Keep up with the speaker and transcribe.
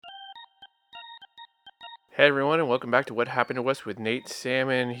Hey everyone, and welcome back to What Happened to Us with Nate, Sam,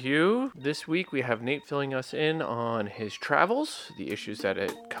 and Hugh. This week we have Nate filling us in on his travels, the issues that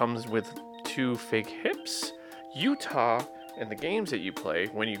it comes with two fake hips, Utah, and the games that you play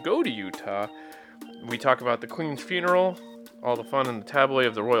when you go to Utah. We talk about the Queen's funeral, all the fun and the tabloid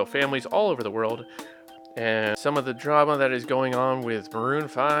of the royal families all over the world, and some of the drama that is going on with Maroon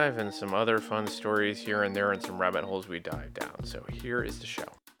 5 and some other fun stories here and there and some rabbit holes we dive down. So here is the show.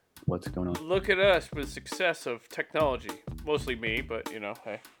 What's going on? Look at us with success of technology. Mostly me, but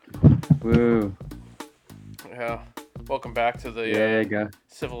hey. Woo. Yeah. Welcome back to the Go.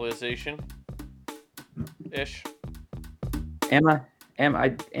 civilization ish. Am I?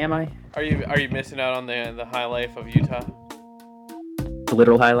 Are you missing out on the high life of Utah? The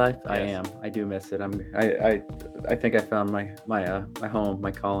literal high life? Yes. I am. I do miss it. I think I found my home,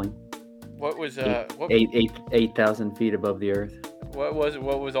 my calling. What was 8,000 feet above the earth. What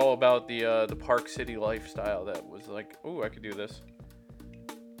was all about the Park City lifestyle that was like, ooh, I could do this?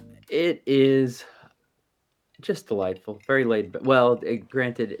 It is just delightful, very laid back. Well,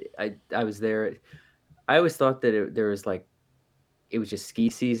 granted, I was there. I always thought that there was it was just ski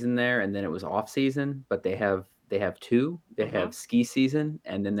season there, and then it was off season. But they have two. They have ski season,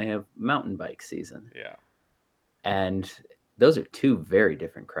 and then they have mountain bike season. Yeah. And those are two very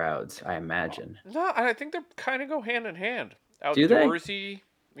different crowds, I imagine. No, I think they kind of go hand in hand. Do they? Outdoorsy,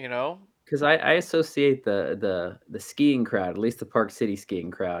 Because I associate the skiing crowd, at least the Park City skiing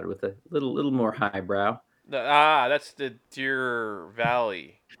crowd, with a little more highbrow. That's the Deer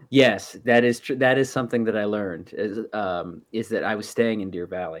Valley. Yes, that is true. That is something that I learned is that I was staying in Deer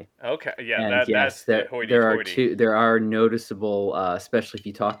Valley. Okay, yeah, And that's there, the there are two. There are noticeable, especially if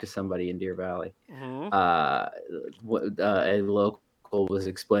you talk to somebody in Deer Valley. Mm-hmm. A local was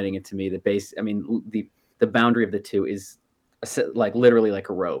explaining it to me. The boundary of the two is literally like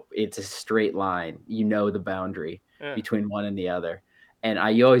a rope. It's a straight line. You know the boundary between one and the other. And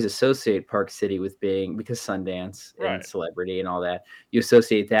you always associate Park City with being, because Sundance and celebrity and all that, you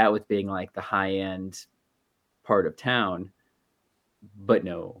associate that with being like the high end part of town. But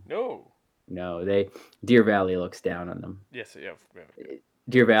no, Deer Valley looks down on them. Yes, yeah.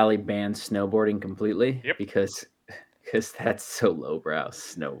 Deer Valley bans snowboarding completely. Yep. because that's so lowbrow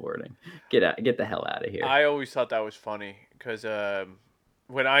snowboarding. Get the hell out of here. I always thought that was funny because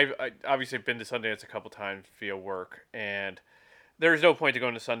when I obviously been to Sundance a couple times via work, and there's no point to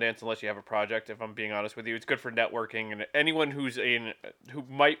going to Sundance unless you have a project. If I'm being honest with you, it's good for networking, and anyone who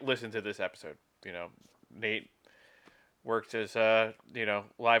might listen to this episode, Nate worked as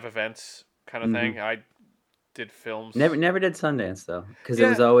live events kind of thing. I did films. Never did Sundance though, because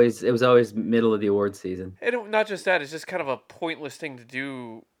it was always middle of the award season. And not just that; it's just kind of a pointless thing to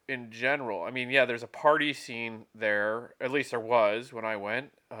do in general. I mean, yeah, there's a party scene there. At least there was when I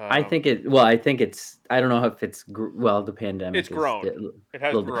went. I think it's. I don't know if it's the pandemic. It's grown. It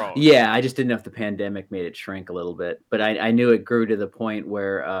has grown. Yeah, I just didn't know if the pandemic made it shrink a little bit, but I knew it grew to the point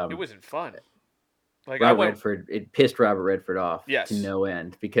where it wasn't fun. Like it pissed Robert Redford off to no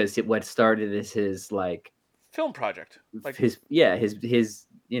end, because what started as his film project, his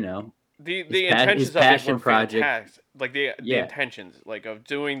intentions his passion project, fantastic. The intentions of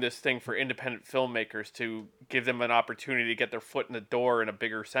doing this thing for independent filmmakers to give them an opportunity to get their foot in the door in a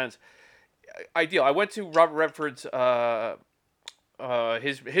bigger sense. Ideal. I went to Robert Redford's his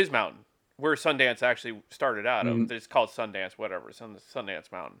mountain where Sundance actually started out of. It's called Sundance, whatever. It's on the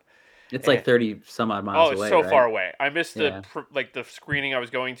Sundance Mountain. It's 30 some odd miles away. Oh, it's so far away. I missed the screening I was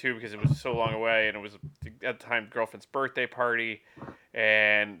going to because it was so long away, and it was at the time girlfriend's birthday party,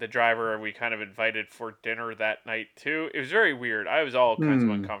 and the driver we kind of invited for dinner that night too. It was very weird. I was all kinds of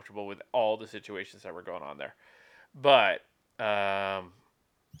uncomfortable with all the situations that were going on there, but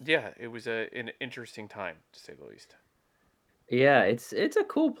it was an interesting time to say the least. Yeah, it's a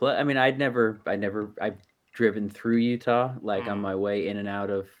cool place. I mean, I've driven through Utah on my way in and out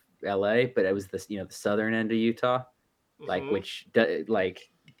of LA, but it was the southern end of Utah, which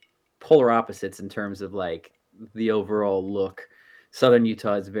polar opposites in terms of the overall look. Southern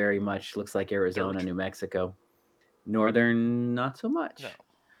Utah is very much looks like Arizona, New Mexico. Northern, not so much. No.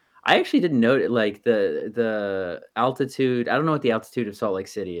 I actually didn't know the altitude. I don't know what the altitude of Salt Lake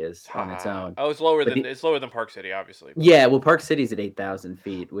City is on its own. Oh, it's lower than Park City, obviously. Yeah, well, Park City's at 8,000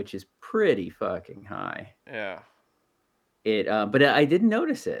 feet, which is pretty fucking high. Yeah. But I didn't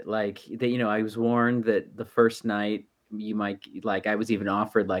notice it. I was warned that the first night you might I was even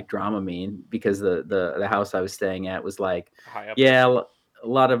offered Dramamine because the house I was staying at was high up. Yeah, a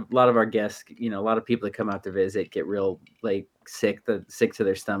lot of our guests, a lot of people that come out to visit get real like sick to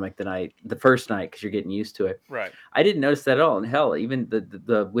their stomach the first night because you're getting used to it. Right. I didn't notice that at all. And hell, even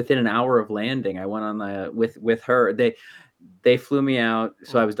the within an hour of landing, I went on the with her. They flew me out,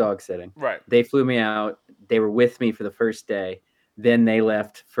 so I was dog sitting. Right. They flew me out. They were with me for the first day. Then they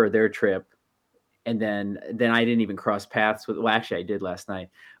left for their trip, and then I didn't even cross paths with. Well, actually, I did last night,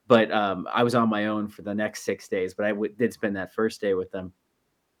 but I was on my own for the next 6 days. But I did spend that first day with them,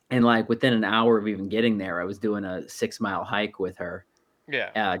 and like within an hour of even getting there, I was doing a 6-mile hike with her.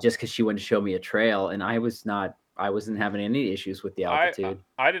 Yeah. Just because she wanted to show me a trail, and I wasn't having any issues with the altitude.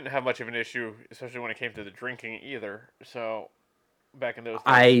 I didn't have much of an issue, especially when it came to the drinking either. So back in those days.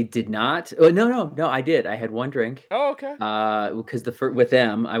 I did not. Oh, no, I did. I had one drink. Oh, okay. Because with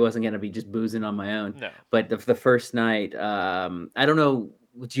them, I wasn't gonna be just boozing on my own. No. But the first night, I don't know.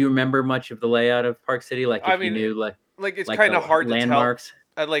 Do you remember much of the layout of Park City? Like, if you knew, like it's like kind the of hard landmarks? to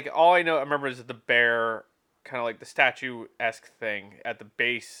tell. Like all I remember is the bear, kind of like the statue-esque thing at the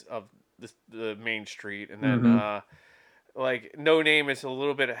base of the main street, and then like No Name is a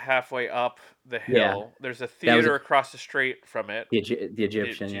little bit halfway up the hill. Yeah. There's a theater across the street from it. The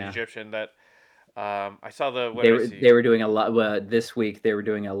Egyptian, the yeah. Egyptian that I saw they were doing a lot. This week they were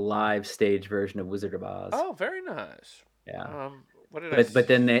doing a live stage version of Wizard of Oz. Oh, very nice. Yeah. But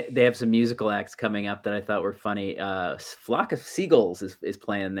then they have some musical acts coming up that I thought were funny. Flock of Seagulls is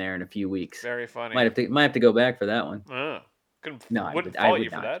playing there in a few weeks. Very funny. Might have to go back for that one. Wouldn't fault you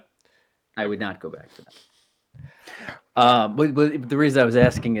for that. I would not go back for that. But the reason I was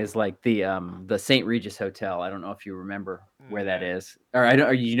asking is like the St. Regis Hotel. I don't know if you remember where that is, or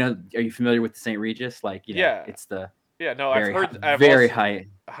are you familiar with the St. Regis? Like, it's the I've heard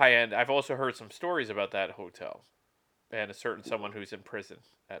high end. I've also heard some stories about that hotel and a certain someone who's in prison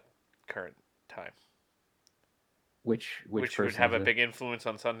at current time. Which would have a big influence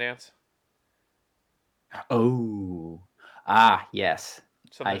on Sundance. Oh, yes.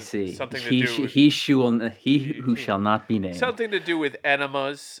 I see. He who shall not be named. Something to do with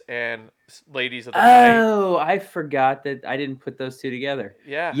enemas and ladies of the night. Oh, I forgot that I didn't put those two together.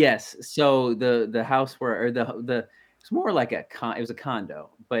 Yeah. Yes. So the house it's more like it was a condo,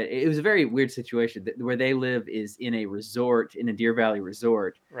 but it was a very weird situation. Where they live is in a resort, in a Deer Valley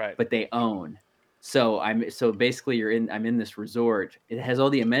resort, right? But they own. So basically I'm in this resort. It has all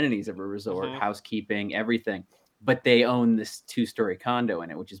the amenities of a resort, housekeeping, everything. But they own this 2-story condo in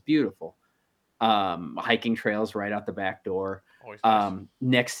it, which is beautiful. Hiking trails right out the back door.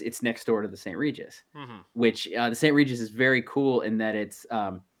 Nice. It's next door to the St. Regis, which the St. Regis is very cool in that it's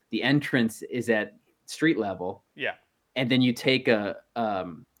the entrance is at street level. Yeah. And then you take they're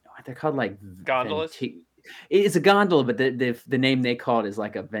called like gondolas. It's a gondola, but the name they call it is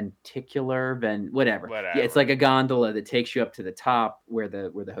like a venticular, whatever. Yeah, it's like a gondola that takes you up to the top where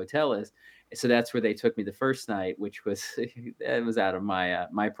the hotel is. So that's where they took me the first night, which was it was out of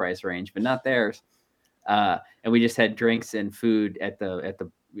my price range, but not theirs. And we just had drinks and food at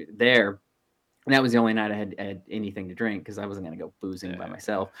the there. And that was the only night I had anything to drink because I wasn't going to go boozing by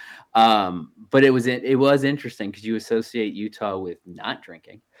myself. But it was interesting because you associate Utah with not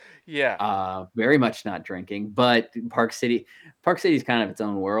drinking. Yeah. Very much not drinking. But Park City is kind of its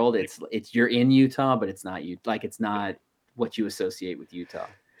own world. It's you're in Utah, but it's not it's not what you associate with Utah.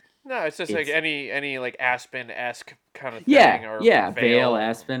 No, it's just like any like Aspen-esque kind of thing. Yeah, Vail,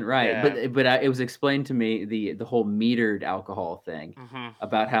 Aspen, right? Yeah. But it was explained to me the whole metered alcohol thing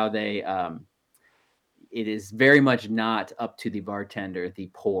about how they it is very much not up to the bartender the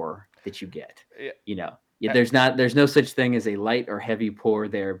pour that you get. Yeah. There's no such thing as a light or heavy pour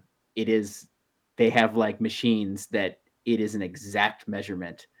there. They have like machines that it is an exact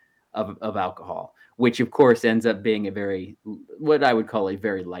measurement of alcohol, which of course ends up being what I would call a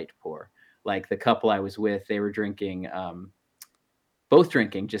very light pour. Like the couple I was with, they were both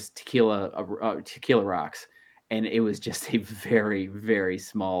drinking just tequila rocks. And it was just a very, very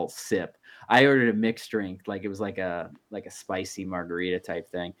small sip. I ordered a mixed drink, like it was like a spicy margarita type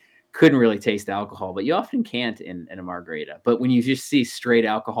thing. Couldn't really taste alcohol, but you often can't in a margarita. But when you just see straight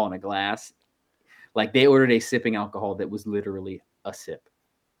alcohol in a glass, like they ordered a sipping alcohol that was literally a sip.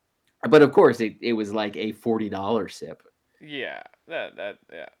 But of course, it was like a $40 sip. Yeah,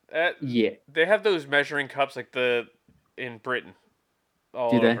 yeah. They have those measuring cups like in Britain.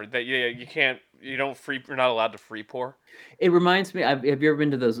 All over. That you're not allowed to free pour. It reminds me. Have you ever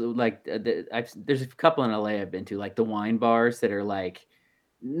been to those like there's a couple in LA I've been to, like the wine bars that are like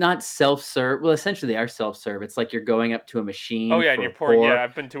not self-serve. Well, essentially they are self-serve. It's like you're going up to a machine. Oh yeah, and you're pouring. Yeah,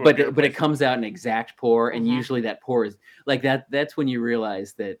 I've been to. But it comes out an exact pour, and usually that pour is like that. That's when you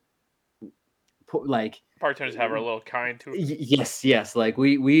realize that like Bartenders have a little kind to it. yes, like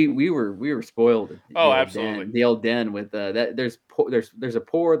we were spoiled at Oh, absolutely. the old den with that there's a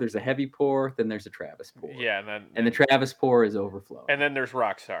pour, there's a heavy pour, then there's a Travis pour. Yeah, And the Travis pour is overflowing. And then there's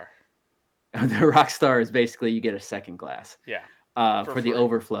Rockstar. The Rockstar is basically you get a second glass. Yeah. For the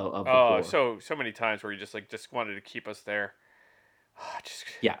overflow of the pour. So many times where you just wanted to keep us there.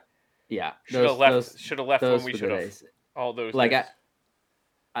 Yeah. Should have left when we should have. All those like days.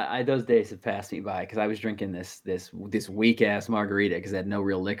 I those days have passed me by because I was drinking this weak ass margarita because it had no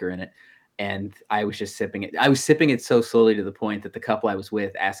real liquor in it, and I was just sipping it. I was sipping it so slowly to the point that the couple I was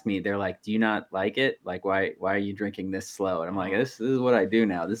with asked me, they're like, "Do you not like it? Like, why are you drinking this slow?" And I'm like, "This is what I do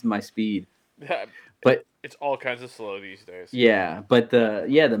now. This is my speed." Yeah, but it's all kinds of slow these days. Yeah, but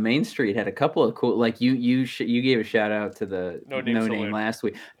the Main Street had a couple of cool. Like you gave a shout out to the No Name last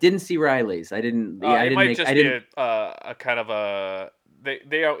week. Didn't see Riley's. I didn't. I didn't make. I didn't. A kind of a.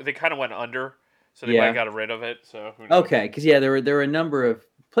 They kind of went under, so they might have got rid of it. So who knows? Okay, because there were a number of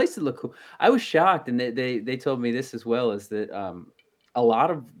places that look cool. I was shocked, and they told me this as well, is that a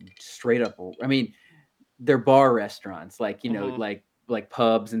lot of straight up. I mean, they're bar restaurants, like like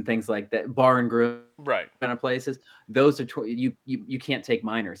pubs and things like that, bar and grill, right? Kind of places. Those are you can't take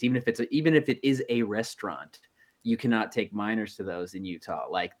minors, even if it is a restaurant. You cannot take minors to those in Utah.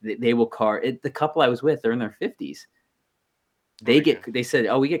 Like they will card it. The couple I was with, they're in their 50s. They said,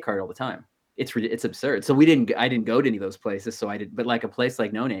 "Oh, we get carded all the time." It's absurd. So I didn't go to any of those places. So I did, but like a place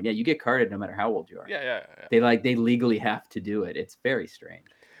like No Name, yeah, you get carded no matter how old you are. Yeah. They legally have to do it. It's very strange.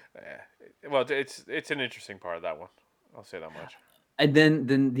 Well, it's an interesting part of that one. I'll say that much. And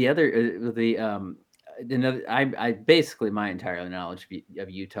then the other I basically my entire knowledge of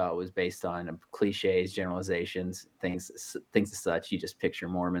Utah was based on cliches, generalizations, things as such. You just picture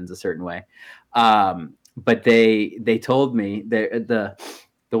Mormons a certain way. But they told me the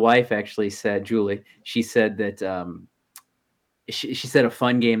wife actually said, Julie, she said that she said a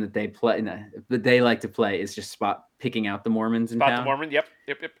fun game that they play that they like to play is just picking out the Mormons in town. The Mormon, yep.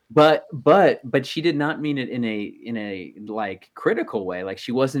 But she did not mean it in a like critical way. Like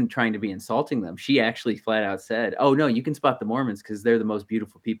she wasn't trying to be insulting them. She actually flat out said, "Oh no, you can spot the Mormons because they're the most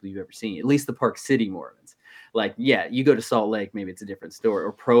beautiful people you've ever seen. At least the Park City Mormons. Like, yeah, you go to Salt Lake, maybe it's a different story,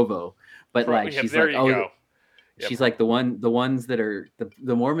 or Provo, but she's like, oh." Go. She's like the ones that are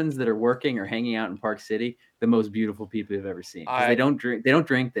the Mormons that are working or hanging out in Park City, the most beautiful people you've ever seen. They don't drink,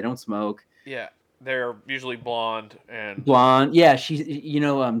 they don't smoke. Yeah, they're usually blonde. Yeah, she's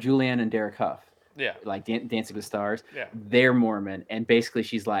Julianne and Derek Huff. Yeah, like Dancing with Stars. Yeah, they're Mormon, and basically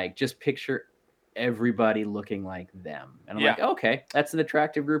she's like, just picture everybody looking like them, and I'm like, okay, that's an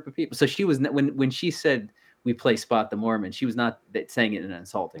attractive group of people. So she was when she said, we play Spot the Mormon, she was not saying it in an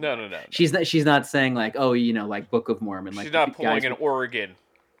insulting way. No. She's not saying like, oh, like Book of Mormon. She's like not pulling an Oregon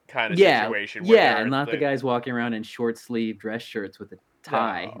kind of situation. And not the guys walking around in short sleeve dress shirts with a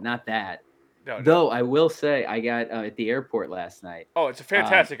tie. No. Not that. No. Though I will say, I got at the airport last night. Oh, it's a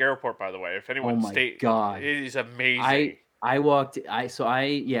fantastic airport, by the way. If anyone God, it is amazing.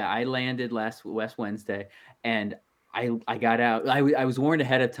 I landed last Wednesday, and I got out. I was warned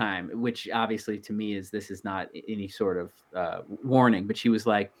ahead of time, which obviously to me this is not any sort of warning. But she was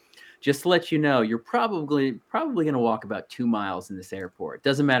like, just to let you know, you're probably going to walk about 2 miles in this airport.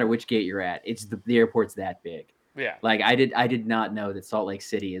 Doesn't matter which gate you're at. It's the airport's that big. Yeah. Like I did not know that Salt Lake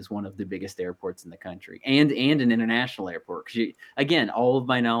City is one of the biggest airports in the country and an international airport. Because again, all of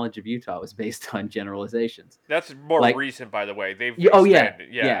my knowledge of Utah was based on generalizations. That's more recent, by the way. They've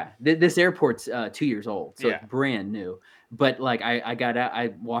yeah. This airport's 2 years old, so it's brand new. But like I got out, I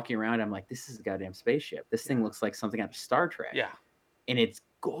walking around, I'm like, this is a goddamn spaceship. This thing looks like something out of Star Trek. Yeah, and it's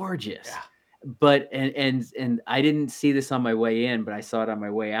gorgeous. Yeah. But and I didn't see this on my way in, but I saw it on my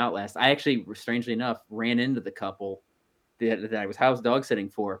way out last. I actually, strangely enough, ran into the couple that I was house dog sitting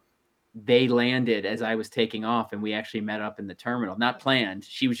for. They landed as I was taking off, and we actually met up in the terminal. Not planned.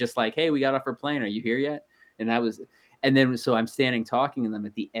 She was just like, "Hey, we got off our plane. Are you here yet?" And then so I'm standing talking to them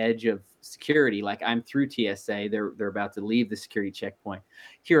at the edge of security, like I'm through TSA. They're about to leave the security checkpoint.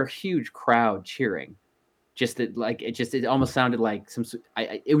 Hear a huge crowd cheering. It almost sounded like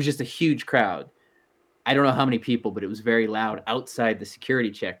it was just a huge crowd. I don't know how many people, but it was very loud outside the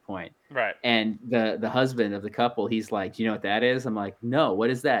security checkpoint. Right. And the husband of the couple, he's like, "Do you know what that is?" I'm like, "No, what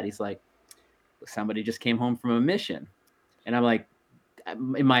is that?" He's like, "Somebody just came home from a mission." And I'm like,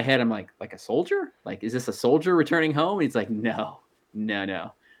 in my head, I'm like a soldier? Like, is this a soldier returning home? And he's like, no.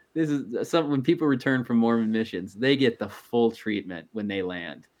 This is when people return from Mormon missions, they get the full treatment when they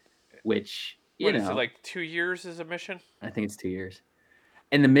land, which... What is it, like 2 years is a mission? I think it's 2 years.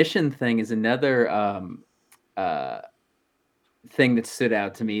 And the mission thing is another thing that stood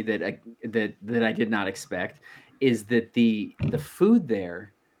out to me that that I did not expect is that the food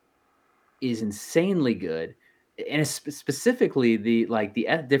there is insanely good, and specifically the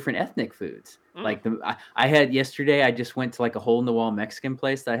different ethnic foods. Like I had yesterday, I just went to like a hole in the wall Mexican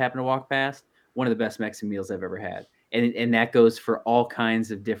place that I happened to walk past. One of the best Mexican meals I've ever had, and that goes for all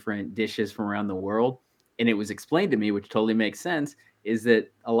kinds of different dishes from around the world. And it was explained to me, which totally makes sense, is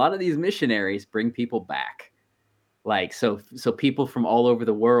that a lot of these missionaries bring people back. Like so people from all over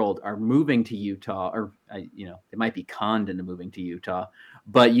the world are moving to Utah, or they might be conned into moving to Utah,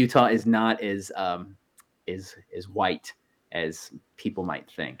 but Utah is not as white as people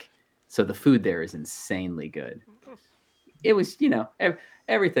might think. So the food there is insanely good. It was,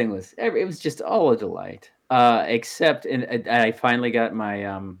 everything was it was just all a delight. Except, and I finally got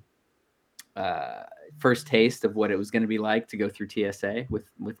my first taste of what it was going to be like to go through TSA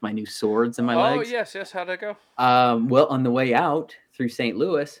with my new swords in my legs. Oh yes, how'd that go? Well, on the way out through St.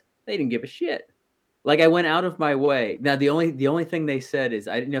 Louis, they didn't give a shit. Like, I went out of my way. Now, the only thing they said is,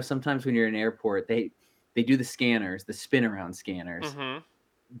 sometimes when you're in an airport, they do the scanners, the spin around scanners.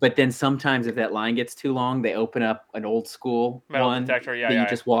 But then sometimes if that line gets too long, they open up an old school metal detector, that you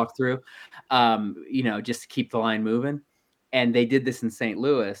just walk through, just to keep the line moving. And they did this in St.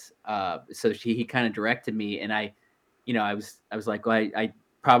 Louis. So he kind of directed me, and I was like, well, I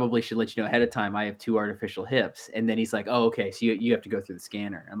probably should let you know ahead of time. I have 2 artificial hips. And then he's like, oh, okay. So you have to go through the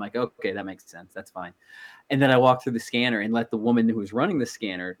scanner. I'm like, okay, that makes sense. That's fine. And then I walked through the scanner and let the woman who was running the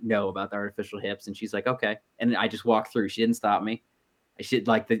scanner know about the artificial hips. And she's like, okay. And I just walked through. She didn't stop me. I should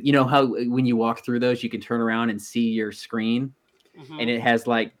like how when you walk through those, you can turn around and see your screen and it has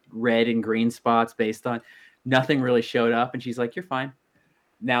like red and green spots based on nothing really showed up. And she's like, you're fine.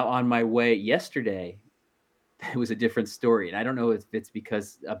 Now on my way yesterday, it was a different story. And I don't know if it's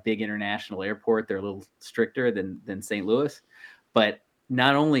because a big international airport, they're a little stricter than St. Louis, but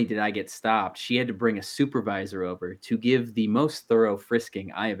not only did I get stopped, she had to bring a supervisor over to give the most thorough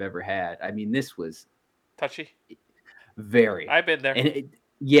frisking I have ever had. I mean, this was touchy. Very. I've been there.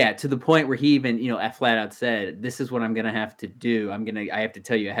 And to the point where he even, flat out said, this is what I'm going to have to do. I have to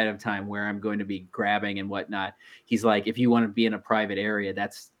tell you ahead of time where I'm going to be grabbing and whatnot. He's like, if you want to be in a private area,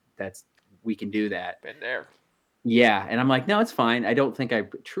 we can do that. Been there. Yeah. And I'm like, no, it's fine. I don't think I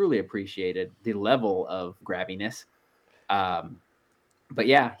truly appreciated the level of grabbiness. But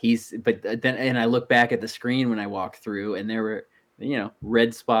yeah, and I look back at the screen when I walk through and there were,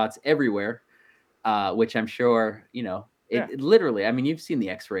 red spots everywhere. Which I'm sure, it literally, I mean, you've seen the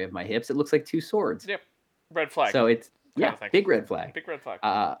x-ray of my hips. It looks like 2 swords. Yep. Red flag. So it's, big red flag. Big red flag.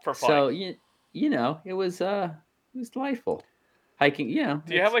 For flying. So, it was delightful. Hiking, Do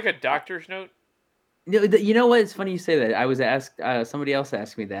you have like a doctor's note? You know what? It's funny you say that. I was asked, somebody else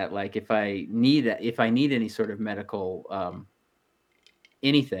asked me that, like if I need any sort of medical,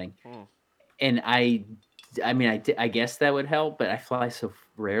 anything. And I guess that would help, but I fly so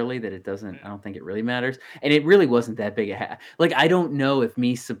rarely that it doesn't. I don't think it really matters, and it really wasn't that big a like. I don't know if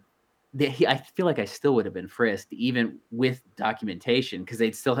I feel like I still would have been frisked even with documentation because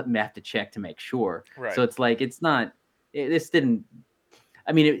they'd still have to check to make sure. Right. So it's like it's not. This didn't.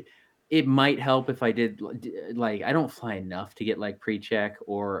 I mean, it might help if I did. Like I don't fly enough to get like pre-check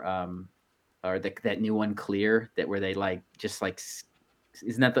or that new one Clear where they like just like.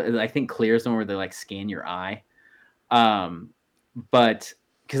 Isn't that I think Clear is the one where they like scan your eye, but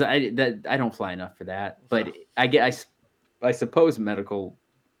because I don't fly enough for that. But I suppose medical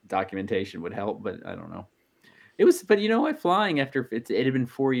documentation would help, but I don't know. It was, but flying after it had been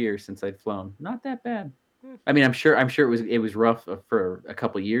 4 years since I'd flown, not that bad. I mean, I'm sure it was rough for a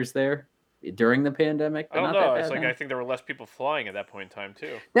couple years there during the pandemic. I don't know. It's like I think there were less people flying at that point in time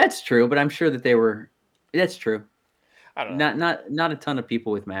too. That's true, but I'm sure that they were. That's true. I don't know. Not a ton of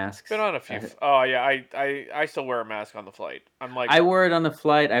people with masks. Been on a few. Oh yeah, I still wear a mask on the flight. I'm like I wore it on the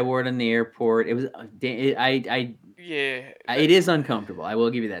flight. I wore it in the airport. It was it is uncomfortable. I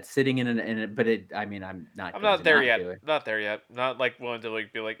will give you that. Sitting in it, but I'm not. I'm not there yet. Not there yet. Not like willing to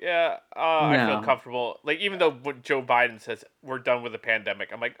like be like I feel comfortable. Like even though what Joe Biden says we're done with the pandemic,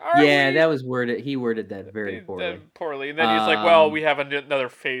 I'm like that was worded. He worded that very poorly. And then he's like, well, we have another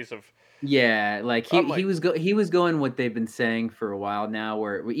phase of. Yeah, like he was going what they've been saying for a while now,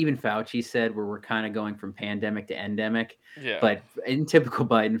 where even Fauci said where we're kind of going from pandemic to endemic. Yeah. But in typical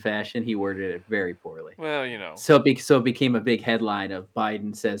Biden fashion, he worded it very poorly. Well, So it became a big headline of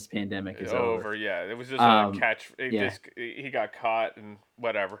Biden says pandemic is over. Yeah, it was just a catch. He got caught and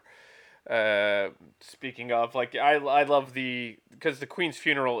whatever. Speaking of, like, I love because the Queen's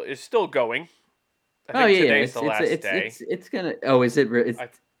funeral is still going. I think today's the last day. It's gonna. Oh, is it?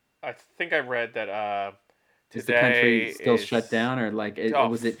 I think I read that Is the country Today still shut is down, or like oh,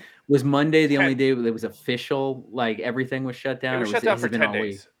 was Monday the only 10. day that was official? Like everything was shut It down, was or shut down has for it been 10 all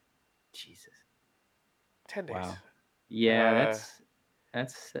week? days. Jesus, 10 days. wow, yeah, Uh,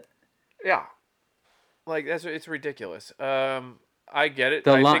 that's yeah, like it's ridiculous. I get it.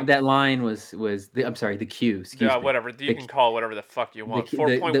 the I line. think That line was the. I'm sorry, the queue. Excuse me. whatever you The can call it whatever the fuck you the want. the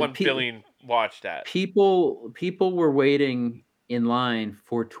 4.1 billion watched that. people were waiting in line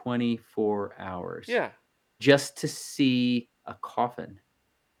for 24 hours Yeah, just to see a coffin.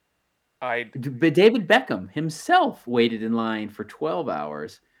 I But David Beckham himself waited in line for 12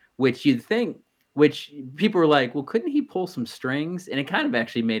 hours, which you'd think, which people were like, well, couldn't he pull some strings? And it kind of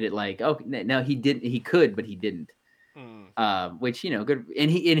actually made it like, oh, no, he didn't. He could, but he didn't. mm, Which good. And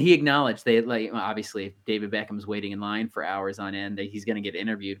he acknowledged they like obviously if David Beckham's waiting in line for hours on end, that he's going to get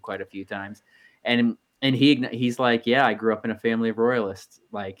interviewed quite a few times, and he's like, yeah, I grew up in a family of royalists.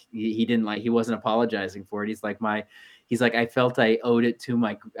 Like he didn't like he wasn't apologizing for it. He's like I felt I owed it to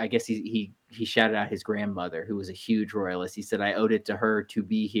my. I guess he shouted out his grandmother who was a huge royalist. He said I owed it to her to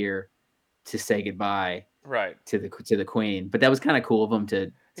be here to say goodbye right. to the queen. But that was kind of cool of him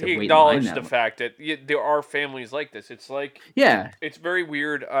to He wait in line acknowledged that the much. fact that there are families like this. It's like Yeah, it's very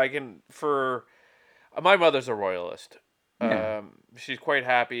weird. I can for my mother's a royalist. yeah. She's quite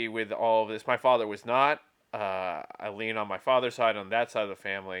happy with all of this. My father was not. I lean on my father's side on that side of the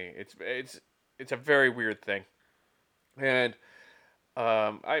family. It's a very weird thing, and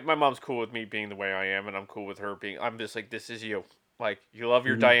my mom's cool with me being the way I am, and I'm cool with her being. I'm just like this is you. Like you love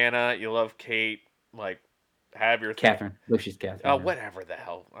your Mhm. Diana, you love Kate. Like have your thing. Catherine. Oh, she's Catherine now. Whatever the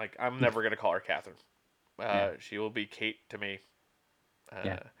hell. Like I'm never gonna call her Catherine. Yeah, She will be Kate to me.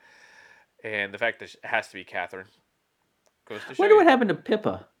 yeah. Uh, and the fact that it has to be Catherine goes to show Wonder you. what happened to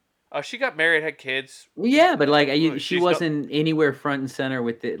Pippa. She got married, had kids. Well, yeah, but like she She's not. wasn't anywhere front and center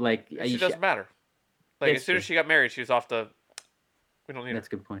with it. Like She doesn't matter. Like as that's soon true. as she got married, she was off the. We don't need her. That's a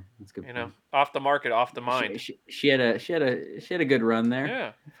good point. That's a good point. Off the market, off the mind. She had a good run there.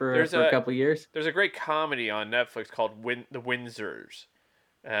 Yeah. For a couple years. There's a great comedy on Netflix called The Windsors.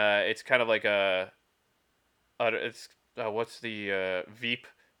 It's kind of like it's what's the Veep,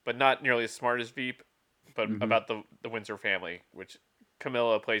 but not nearly as smart as Veep, but Mhm. about the Windsor family, which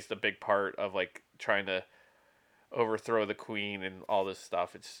Camilla plays the big part of like trying to overthrow the queen and all this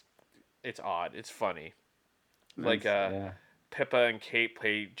stuff. It's odd. It's funny. Like yeah. Pippa and Kate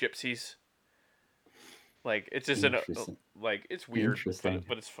play gypsies. Like it's just Interesting. like it's weird, Interesting.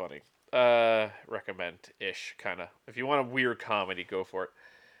 but it's funny. Recommend ish kind of. If you want a weird comedy, go for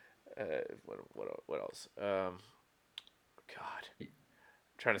it. What else? God, I'm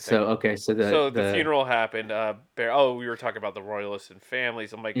trying to think. So okay, so The funeral happened. We were talking about the royalists and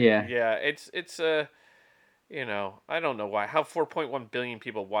families. I'm like, Yeah. it's I don't know why. How 4.1 billion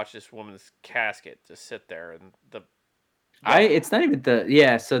people watch this woman's casket just sit there and It's not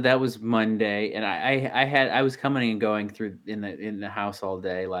even so that was Monday, and I was coming and going through in the house all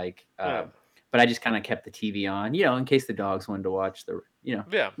day, like yeah. but I just kind of kept the TV on, in case the dogs wanted to watch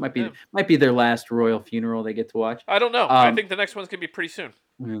Yeah, might be their last royal funeral they get to watch. I don't know. I think the next one's gonna be pretty soon.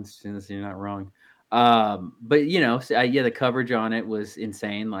 You're not wrong. But the coverage on it was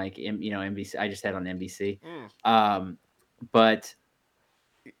insane. Like NBC, I just had on NBC. But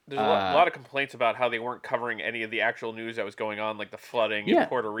there's a lot of complaints about how they weren't covering any of the actual news that was going on, like the flooding in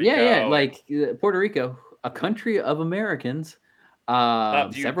Puerto Rico. Yeah, like Puerto Rico, a country of Americans,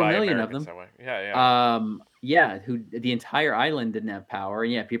 not viewed several by million Americans of them. that way. Who the entire island didn't have power,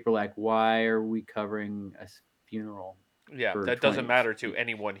 and people are like, why are we covering a funeral? Yeah, that doesn't matter to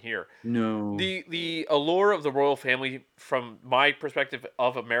anyone here. No. The allure of the royal family, from my perspective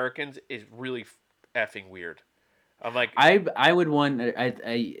of Americans, is really effing weird. I'm like, I would want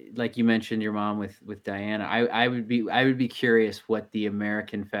I like you mentioned your mom with Diana. I would be curious what the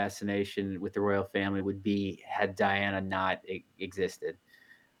American fascination with the royal family would be had Diana not existed.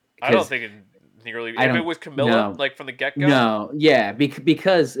 I don't think it nearly. If it was Camilla, like from the get go. No, yeah,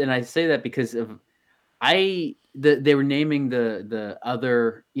 because, and I say that because of they were naming the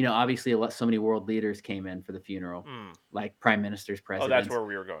other, obviously so many world leaders came in for the funeral, like prime ministers, presidents. Oh, that's where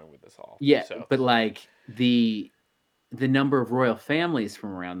we were going with this all. Yeah, but like the number of royal families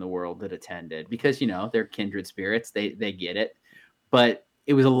from around the world that attended, because they're kindred spirits, they get it. But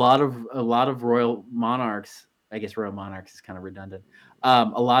it was a lot of royal monarchs. I guess royal monarchs is kind of redundant. A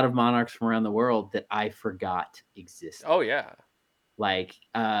lot of monarchs from around the world that I forgot existed. Oh yeah. Like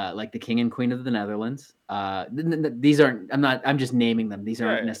the King and Queen of the Netherlands. These aren't. I'm just naming them. These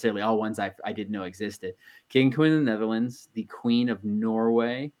aren't necessarily all ones I didn't know existed. King and Queen of the Netherlands, the Queen of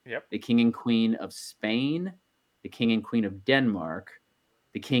Norway, Yep. the King and Queen of Spain, the King and Queen of Denmark,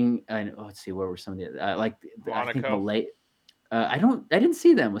 the king. Let's see, what were some of the I think Monaco. Malay. I didn't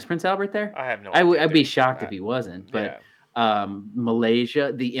see them. Was Prince Albert there? I have no idea. I'd be shocked if he wasn't. But yeah.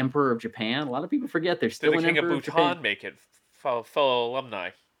 Malaysia, the Emperor of Japan. A lot of people forget there's still Did the an King of Emperor of Bhutan Japan. make it? Fellow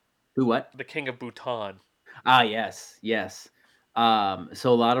alumni. Who what? The King of Bhutan. Ah, yes. So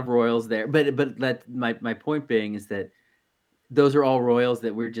a lot of royals there. But that my point being is that those are all royals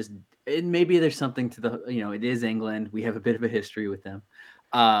that we're just. And maybe there's something to the it is England. We have a bit of a history with them.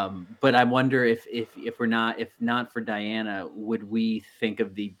 But I wonder if not for Diana, would we think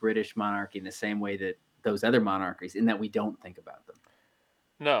of the British monarchy in the same way that those other monarchies, in that we don't think about them?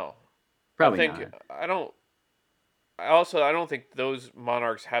 No, probably not. I don't. I don't think those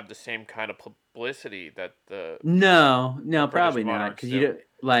monarchs have the same kind of publicity that the no, the probably not, because you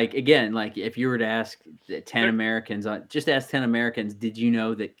again, if you were to ask 10 Americans, just ask 10 Americans, did you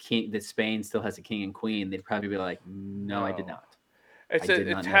know that Spain still has a king and queen? They'd probably be like, no. I did not. It's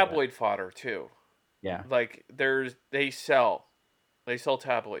a tabloid fodder too. Yeah. They sell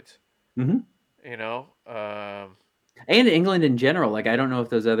tabloids. Mm-hmm. And England in general. I don't know if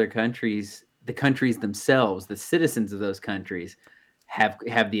those other countries, the countries themselves, the citizens of those countries, have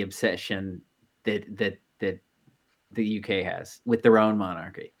the obsession that the UK has with their own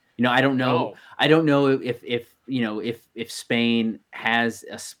monarchy. I don't know. No. I don't know if Spain has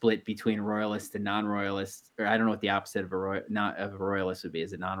a split between royalists and non-royalists, or I don't know what the opposite of a royalist would be.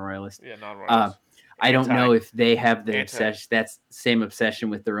 Is it non-royalist? Yeah, non-royalist. I don't know if they have the obsession. That's same obsession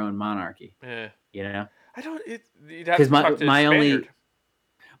with their own monarchy. Yeah. I don't. Because my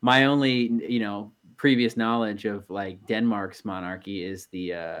only previous knowledge of Denmark's monarchy is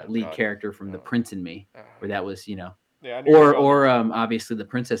the lead character from The Prince and Me, where that was or obviously the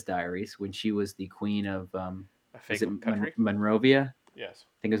Princess Diaries, when she was the queen of is it Monrovia? Yes,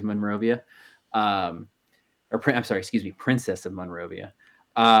 I think it was Monrovia, I'm sorry, excuse me, Princess of Monrovia.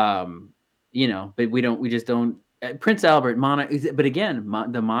 But we just don't. Prince Albert, but again,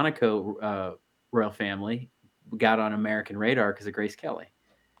 the Monaco royal family got on American radar because of Grace Kelly.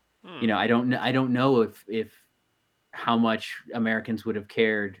 I don't know if how much Americans would have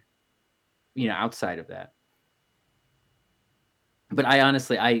cared, outside of that. But I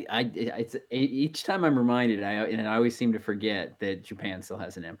honestly, it's each time I'm reminded, I always seem to forget that Japan still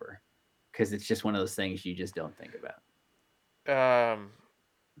has an emperor, because it's just one of those things you just don't think about.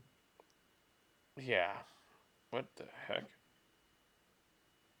 Yeah. What the heck?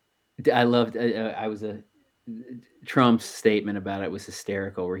 I loved. Trump's statement about it was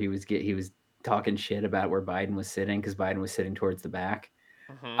hysterical, where he was talking shit about where Biden was sitting, because Biden was sitting towards the back.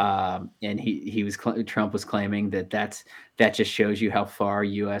 Mm-hmm. And Trump was claiming that just shows you how far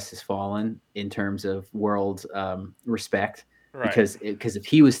U.S. has fallen in terms of world respect, right. because if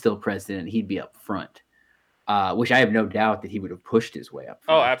he was still president, he'd be up front, which I have no doubt that he would have pushed his way up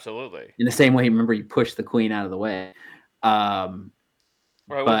front. Oh, absolutely. In the same way, remember, he pushed the Queen out of the way. Was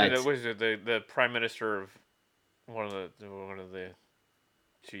it the prime minister of one of the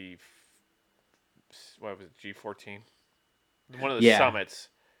G14? One of the summits.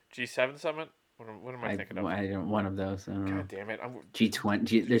 G7 summit? What am I thinking of? I don't. One of those. I don't know. God damn it!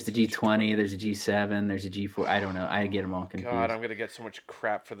 G20. There's the G20. There's a G7. There's a G4. I don't know. I get them all confused. God, I'm gonna get so much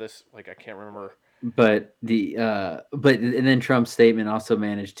crap for this. I can't remember. But and then Trump's statement also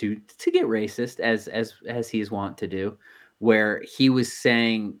managed to get racist, as he is wont to do, where he was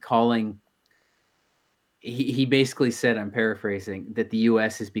calling. He basically said, I'm paraphrasing, that the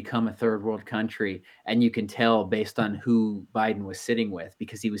U.S. has become a third world country, and you can tell based on who Biden was sitting with,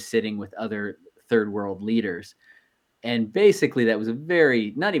 because he was sitting with other third world leaders. And basically that was a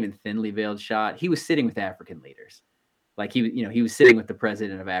very, not even thinly veiled shot. He was sitting with African leaders. He was sitting with the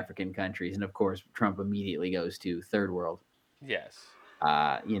president of African countries. And of course, Trump immediately goes to third world. Yes.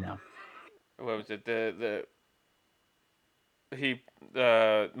 What was it?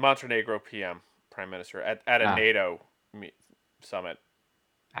 Montenegro PM. Prime Minister at a NATO summit.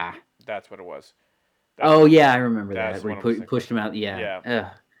 That's what it was. I remember that. Where he pushed him out. Yeah. Ugh,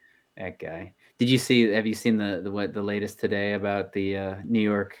 that guy. Have you seen the latest today about the New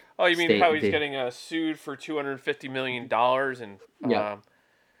York? Oh, you mean how he's getting sued for $250 million, and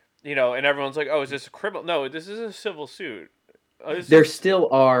and everyone's like, oh, is this a criminal? No, this is a civil suit. There still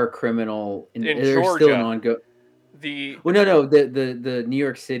are criminal in Georgia. Still an ongoing. The New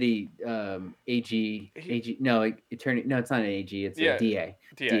York City AG attorney. No, it's not an AG. It's a DA.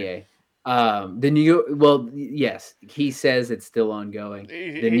 DA. The New York. Well, yes, he says it's still ongoing.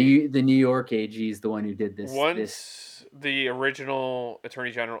 The New York AG is the one who did this. Once the original attorney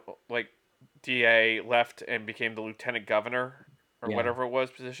general, DA, left and became the lieutenant governor or whatever it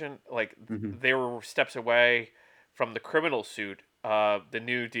was position, they were steps away from the criminal suit the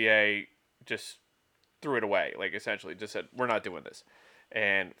new DA just threw it away. Like essentially, just said we're not doing this,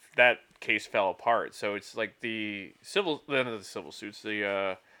 and that case fell apart. So it's like the civil suits,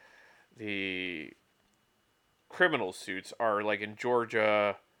 the criminal suits are like in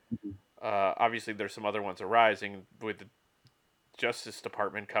Georgia. Mhm. Obviously, there's some other ones arising with the Justice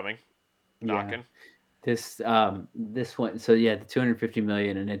Department coming Yeah. knocking. This one, so yeah, the 250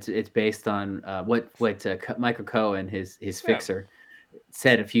 million, and it's based on what Michael Cohen, his Yeah, fixer,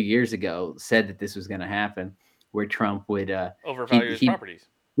 said a few years ago, said that this was going to happen, where Trump would overvalue his he properties.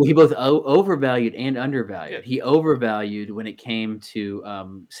 well, he both overvalued and Yeah. undervalued. He overvalued when it came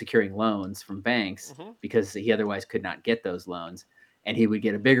to securing loans from banks Mm-hmm. because he otherwise could not get those loans, and he would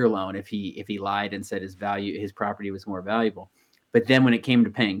get a bigger loan if he lied and said his property was more valuable. But then when it came to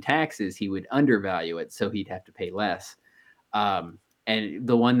paying taxes, he would undervalue it, so he'd have to pay less. And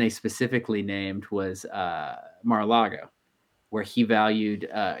the one they specifically named was Mar-a-Lago, where he valued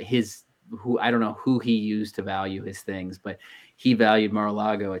his who I don't know who he used to value his things, but he valued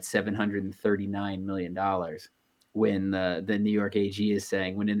Mar-a-Lago at $739 million, when the New York AG is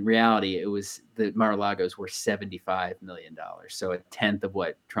saying, when in reality it was the Mar-a-Lagos were $75 million, so a tenth of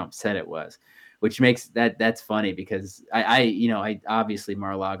what Trump said it was, which makes that's funny because I obviously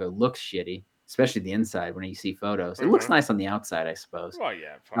Mar-a-Lago looks shitty, especially the inside when you see photos. It looks Mm-hmm. nice on the outside, I suppose. Well,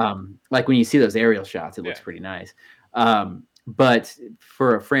 yeah, fine. Like when you see those aerial shots, it Yeah. looks pretty nice. But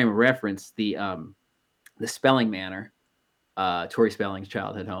for a frame of reference, the Spelling Manor, Tori Spelling's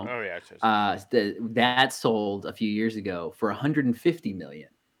childhood home, Oh yeah. It's just, that sold a few years ago for 150 million,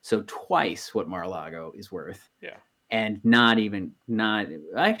 so twice what Mar-a-Lago is worth, yeah. and not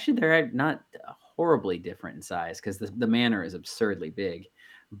actually they're not horribly different in size because the manor is absurdly big.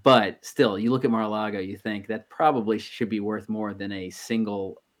 But still, you look at Mar-a-Lago, you think that probably should be worth more than a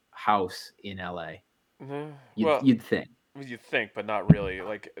single house in LA. Mm-hmm. You'd Well, you'd think. you think, but not really.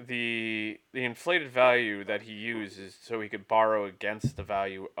 Like the inflated value that he uses so he could borrow against the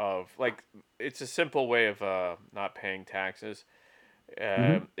value of like it's a simple way of not paying taxes.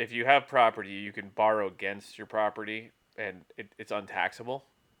 Mm-hmm. If you have property, you can borrow against your property, and it's untaxable.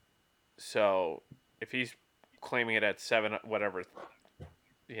 So if he's claiming it at seven, whatever,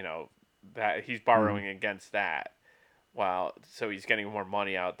 you know, that he's Mm-hmm. borrowing against that, while so he's getting more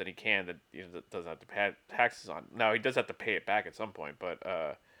money out than he can that that doesn't have to pay taxes on. Now he does have to pay it back at some point, He,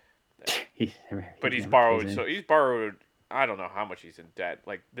 but he he's never pays borrowed. in. So he's borrowed. I don't know how much he's in debt.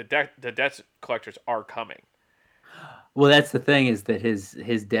 Like the debt collectors are coming. Well, that's the thing, is that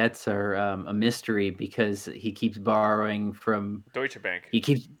his debts are a mystery because he keeps borrowing from Deutsche Bank he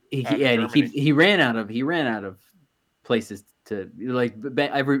keeps he out yeah, of and Germany. he ran out of places to like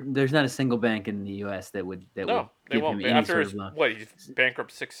there's not a single bank in the U.S. that would No, they give him won't. any After sort of his loan. what he's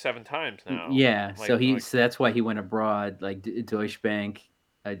bankrupt 6, 7 times now. Yeah, Like so that's why he went abroad, like Deutsche Bank,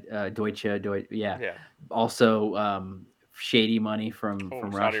 yeah. yeah. Also, shady money Oh, from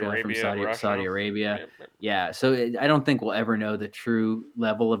Saudi Russia, from Arabia, Saudi Russia. Arabia. Yep, yep. Yeah, so I don't think we'll ever know the true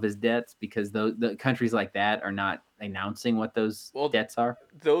level of his debts because the countries like that are not announcing what those Well, debts are.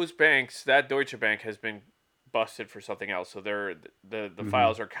 those banks, that Deutsche Bank has been busted for something else. So the Hmm.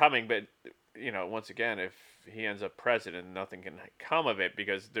 files are coming, but once again, if he ends up president, nothing can come of it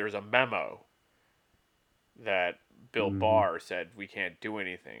because there's a memo that Bill Hmm. Barr said we can't do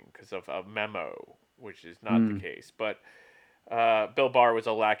anything because of a memo, which is not the Mm. case. But Bill Barr was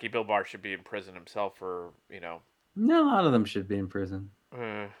a lackey. Bill Barr should be in prison himself for No, a lot of them should be in prison.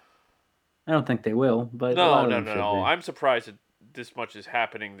 Uh, I don't think they will, but a no, lot of no, them no, should no. be. I'm surprised that this much is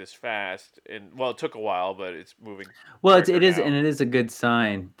happening this fast. And well, it took a while, but it's moving Well, quicker now. it is a good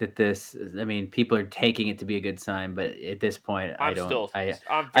sign that this. I mean, people are taking it to be a good sign, but at this point, I'm I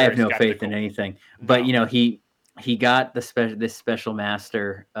have very no faith in skeptical. anything. But No. he got this special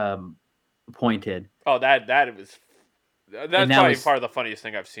master appointed, Oh, that was and that's that probably was part of the funniest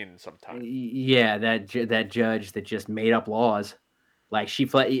thing I've seen in some time. yeah, that judge that just made up laws. Like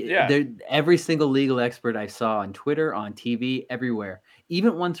Yeah, there, every single legal expert I saw on Twitter, on TV, everywhere,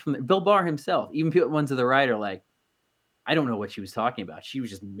 even ones from Bill Barr himself, even ones to the right are like, I don't know what she was talking about. She was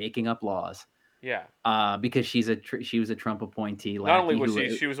just making up laws. yeah. Because she was a Trump appointee Not only lackey was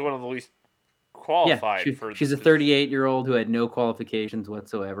who, she was one of the least yeah, qualified for she's this a position. 38-year-old who had no qualifications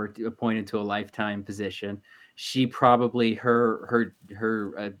whatsoever, appointed to a lifetime position. She probably her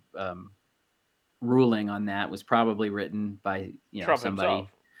ruling on that was probably written by Trump himself, somebody,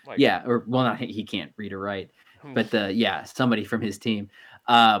 like, yeah, or well, not he can't read or write, but somebody from his team.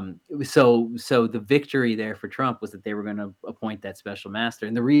 So the victory there for Trump was that they were going to appoint that special master,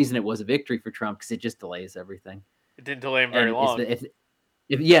 and the reason it was a victory for Trump because it just delays everything. it didn't delay him very And it's long. the if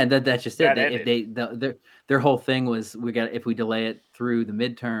That's just it. That If ended. their whole thing was if we delay it through the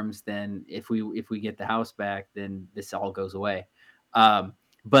midterms, then if we get the House back, then this all goes away. Um,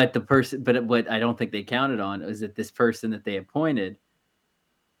 but what I don't think they counted on is that this person that they appointed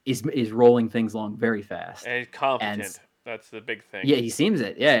is rolling things along very fast, And he's and competent. That's the big thing. yeah, he seems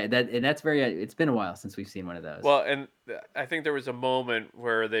it. Yeah, that's very. It's been a while since we've seen one of those. Well, and I think there was a moment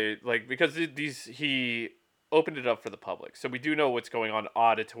where they like because these he opened it up for the public, so we do know what's going on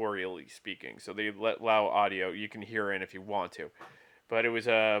auditorially speaking. So they allow audio; you can hear in if you want to. But it was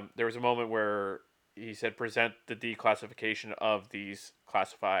there was a moment where he said present the declassification of these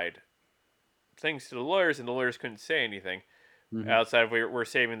classified things to the lawyers, and the lawyers couldn't say anything Mhm. outside of we're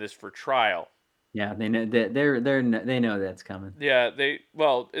saving this for trial. Yeah, they know they know that's coming. Yeah,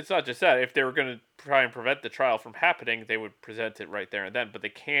 it's not just that. If they were going to try and prevent the trial from happening, they would present it right there and then, but they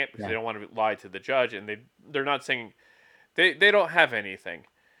can't because they Yeah. don't want to lie to the judge, and they're not saying they don't have anything.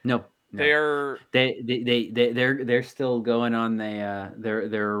 No, no. They're They're still going on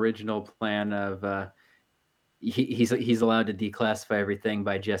their original plan of he's allowed to declassify everything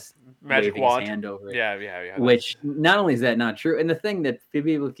by just magic waving his wand. hand over it. Yeah. Which not only is that not true, and the thing that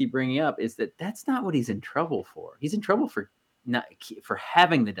people keep bringing up is that that's not what he's in trouble for. He's in trouble for not for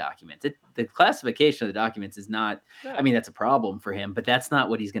having the documents. The classification of the documents is not. No. I mean, that's a problem for him, but that's not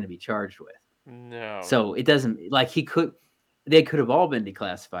what he's going to be charged with. No. So it doesn't like he could. They could have all been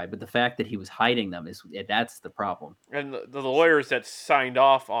declassified, but the fact that he was hiding them that's the problem. And the lawyers that signed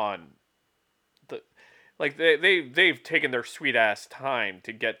off on the like they've taken their sweet ass time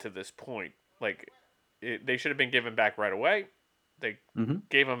to get to this point. Like they should have been given back right away. They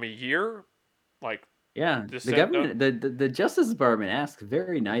gave them a year. Like yeah, the government, the Justice Department asks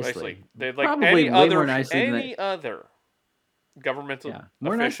very nicely. They like probably any way other more nicely any other governmental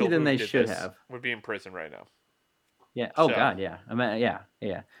more official nicely than they who should have would be in prison right now. Yeah. Oh God. Yeah. I mean, yeah.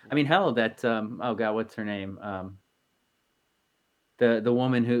 I mean, hell, that. Oh God, what's her name? The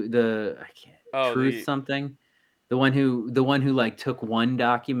woman who I can't Truth something. The one who like took one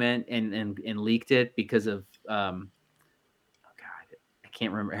document and leaked it because of oh God, I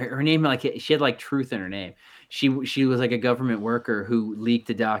can't remember her name. Like she had like Truth in her name. She was like a government worker who leaked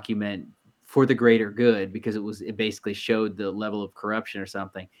a document for the greater good because it basically showed the level of corruption or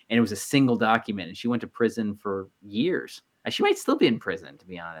something, and it was a single document, and she went to prison for years. She might still be in prison, to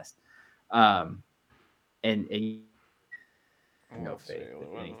be honest. And no faith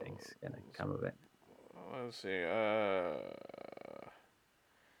that anything's gonna come of it. Let's see. I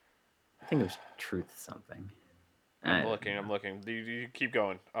think it was Truth something. I'm looking. You keep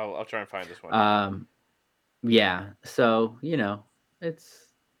going. I'll try and find this one. Yeah. So it's.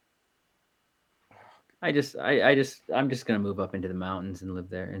 I'm just gonna move up into the mountains and live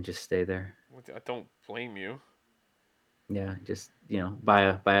there and just stay there. I don't blame you. Yeah, just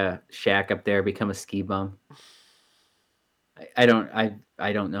buy a shack up there, become a ski bum. I don't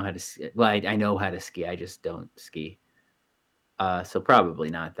know how to ski. Well, I know how to ski. I just don't ski. So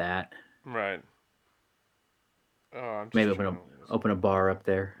probably not that. Right. Oh, maybe open a bar up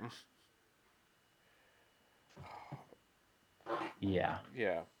there. Yeah.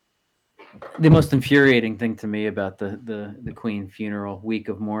 Yeah. The most infuriating thing to me about the Queen funeral week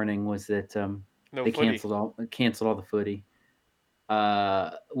of mourning was that they canceled all the footy,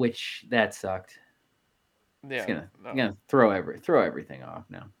 which that sucked. Yeah, it's gonna throw everything off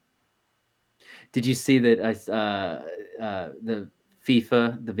now. Did you see that? The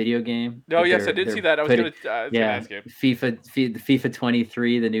FIFA, the video game. Oh yes, I did see that. I was gonna ask you. FIFA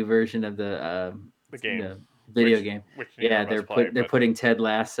 23, the new version of the game. The video game. They're putting Ted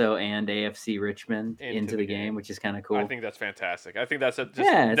Lasso and AFC Richmond into the game, which is kind of cool. I think that's fantastic. I think that's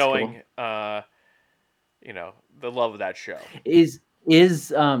knowing, cool. The love of that show. Is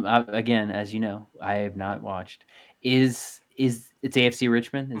again, as you know, I have not watched. It's AFC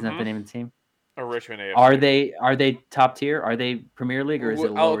Richmond? Isn't that the name of the team? Or Richmond AFC. Are they top tier? Are they Premier League or is it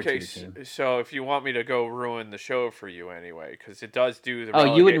a lower tier team? So if you want me to go ruin the show for you anyway, because it does do the.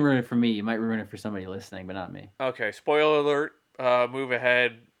 Oh, you wouldn't ruin it for me. You might ruin it for somebody listening, but not me. Okay, spoiler alert. Move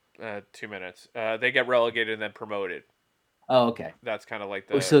ahead 2 minutes. They get relegated and then promoted. Oh, okay. That's kind of like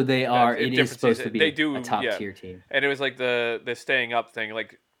the. So they are. It is supposed to be a top tier team. And it was like the staying up thing.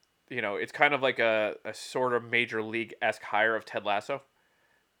 Like, it's kind of like a sort of major league-esque hire of Ted Lasso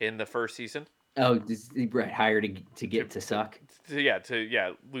in the first season. Oh, right. Hire to get to suck.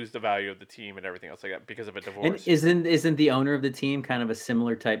 To lose the value of the team and everything else like that because of a divorce. And isn't the owner of the team kind of a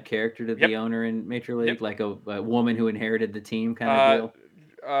similar type character to the owner in Major League, like a woman who inherited the team kind of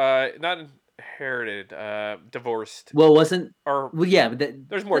deal? Not inherited, divorced. Well, wasn't or well, yeah, but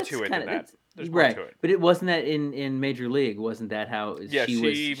there's more to it than that. There's more Right, to it. but it wasn't that in Major League. Wasn't that how Yeah,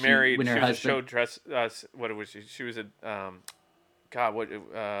 she married. when She her was a husband? show dress. What was she? She was a God.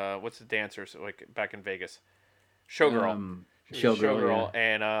 What's the dancer? So like back in Vegas, showgirl. She was a Showgirl, yeah. showgirl,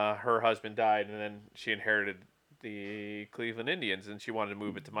 and her husband died, and then she inherited the Cleveland Indians, and she wanted to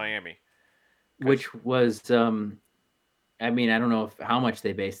move it to Miami. Which was, I mean, I don't know how much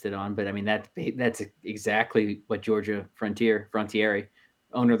they based it on, but I mean that's exactly what Georgia Frontiere,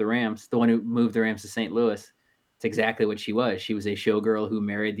 owner of the Rams, the one who moved the Rams to St. Louis. It's exactly what she was. She was a showgirl who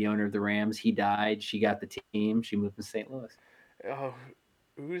married the owner of the Rams. He died. She got the team. She moved to St. Louis. Oh,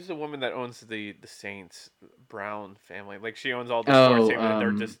 who's the woman that owns the Saints? Brown family. Like she owns all the sports teams, and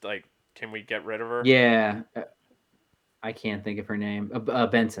they're just like, can we get rid of her? Yeah, I can't think of her name.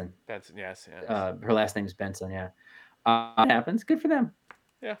 Benson. Benson, yes. Her last name is Benson. Yeah, it happens. Good for them.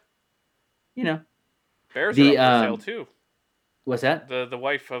 Yeah. You know, Bears are up for sale too. What's that? The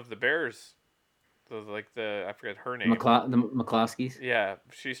wife of the Bears, I forget her name. The McCloskeys. Yeah,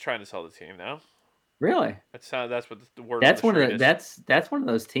 she's trying to sell the team now. Really? That's what the word. That's one of the, that's one of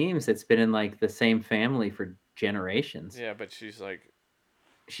those teams that's been in like the same family for generations. Yeah, but she's like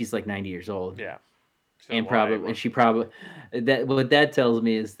 90 years old. Yeah. And what that tells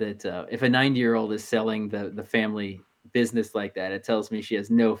me is that if a 90-year-old is selling the family business like that, it tells me she has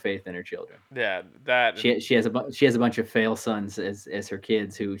no faith in her children. Yeah, that she has a bunch of fail sons as her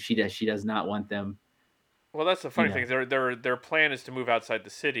kids who she does not want them. Well, that's the funny thing. Their plan is to move outside the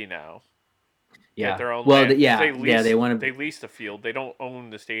city now. Yeah. Get their own well, land. They want to. They lease the field. They don't own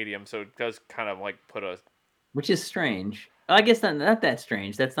the stadium, so it does kind of like put a. Which is strange. I guess not that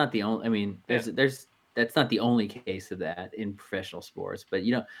strange. That's not the only. I mean, that's not the only case of that in professional sports, but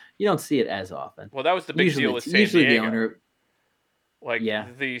you don't see it as often. Well, that was the big deal with San Diego. The owner,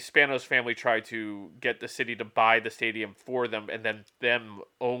 the Spanos family tried to get the city to buy the stadium for them, and then them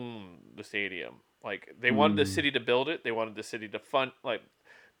own the stadium. Like they wanted the city to build it. They wanted the city to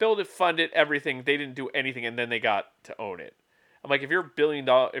build it, fund it, everything. They didn't do anything, and then they got to own it. I'm like, if you're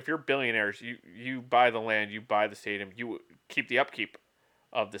billionaires, you buy the land, you buy the stadium, you keep the upkeep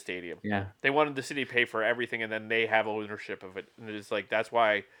of the stadium. Yeah. They wanted the city to pay for everything, and then they have ownership of it. And it's like that's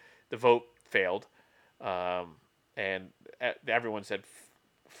why the vote failed. And everyone said,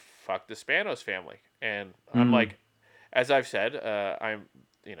 "Fuck the Spanos family." And I'm like, as I've said, I'm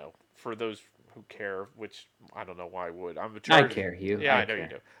for those who care, which I don't know why I would. I'm a Chargers. I care, Hugh. Yeah, I know you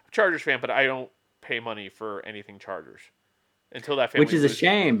do. I'm a Chargers fan, but I don't pay money for anything Chargers until that family. Which is a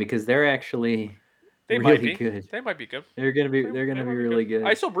shame because they're actually good. They might be good. They're gonna be really good.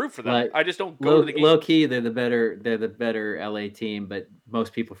 I still root for them. I just don't go to the game. Low key, they're the better LA team, but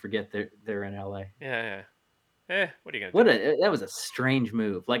most people forget they're in LA. Yeah. What are you gonna do? That was a strange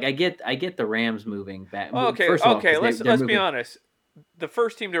move. Like I get the Rams moving back. Okay. First of all, let's be honest. The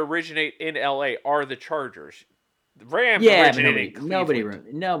first team to originate in LA are the Chargers. The Rams originated in Cleveland.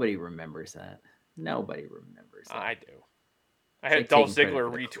 Nobody remembers that. Nobody remembers that. I do. I had Dolph Ziggler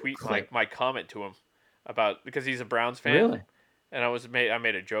retweet my comment to him because he's a Browns fan. Really? And I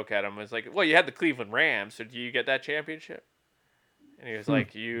made a joke at him. I was like, "Well, you had the Cleveland Rams, so do you get that championship?" And he was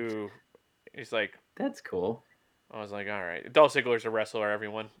like, He's like, "That's cool." I was like, "All right." Dolph Ziggler's a wrestler.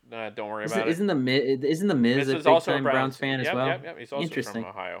 Everyone, don't worry about it. Isn't the Miz a big-time Browns fan as well? Yep. He's also from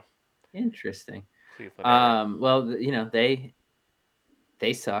Ohio. Interesting. Cleveland. Well,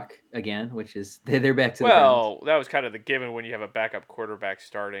 they suck again, which is they're back to the Browns. That was kind of the given when you have a backup quarterback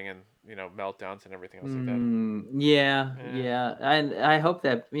starting and meltdowns and everything else like that. Yeah. And I hope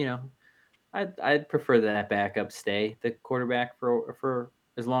that I'd prefer that backup stay the quarterback for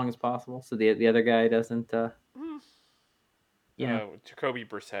as long as possible, so the other guy doesn't. Jacoby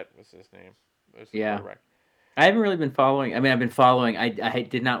Brissett was his name. Yeah. I haven't really been following. I mean, I've been following. I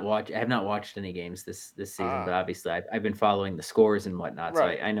did not watch. I have not watched any games this season, but obviously I've been following the scores and whatnot, so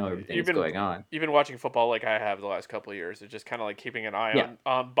I know everything that's going on. You've been watching football like I have the last couple of years. It's just kind of like keeping an eye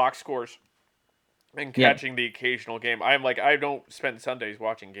on box scores and catching the occasional game. I don't spend Sundays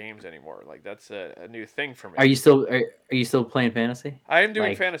watching games anymore. Like that's a new thing for me. Are you still playing fantasy? I am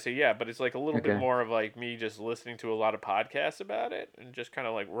doing fantasy, yeah, but it's like a little bit more of like me just listening to a lot of podcasts about it and just kind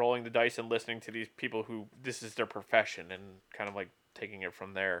of like rolling the dice and listening to these people who this is their profession and kind of like taking it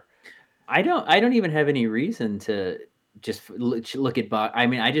from there. I don't even have any reason to just look at I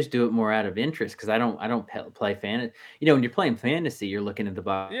mean, I just do it more out of interest because I don't play fantasy. When you're playing fantasy, you're looking at the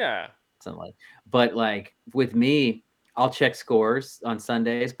box. Yeah. But like with me, I'll check scores on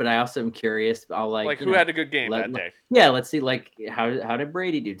Sundays, but I also am curious. I'll like who had a good game that day? Yeah, let's see. Like how did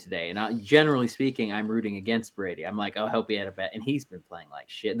Brady do today? And generally speaking, I'm rooting against Brady. I'm like, oh, I hope he had a bet, and he's been playing like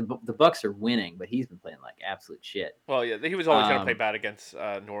shit. The Bucks are winning, but he's been playing like absolute shit. Well, yeah, he was always going to play bad against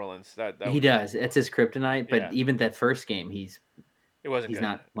New Orleans. He does. It's his kryptonite. But even that first game, he's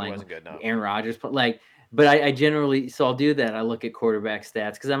not playing. It wasn't good. No. Aaron Rodgers, but I generally, so I'll do that. I look at quarterback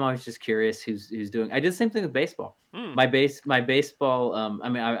stats because I'm always just curious who's doing. I did the same thing with baseball. My baseball. I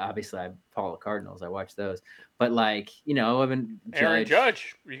mean, obviously I follow Cardinals. I watch those, but Aaron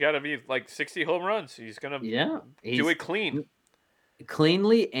Judge, you got to be like 60 home runs. He's gonna do it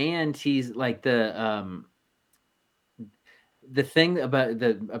cleanly, and he's like the thing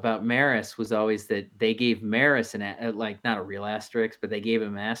about Maris was always that they gave Maris not a real asterisk, but they gave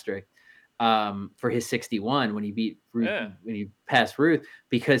him an asterisk for his 61 when he beat Ruth, when he passed Ruth,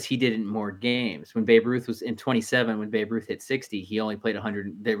 because he did it in more games. When Babe Ruth was in 27, when Babe Ruth hit 60, he only played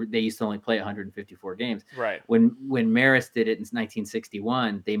 100. They used to only play 154 games. Right. When Maris did it in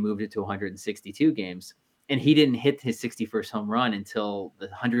 1961, they moved it to 162 games. And he didn't hit his 61st home run until the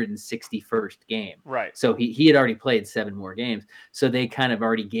 161st game. Right. So he had already played 7 more games. So they kind of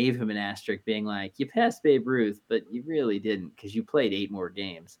already gave him an asterisk being like, you passed Babe Ruth, but you really didn't because you played 8 more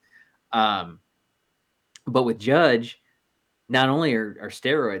games. But with Judge, not only are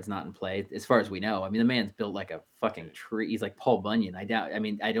steroids not in play, as far as we know. I mean, the man's built like a fucking tree. He's like Paul Bunyan. I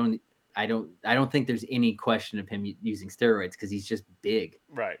don't think there's any question of him using steroids because he's just big.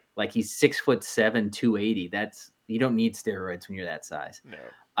 Right. Like he's 6'7", 280. You don't need steroids when you're that size. No.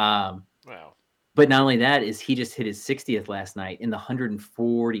 Wow. But not only that is he just hit his 60th last night in the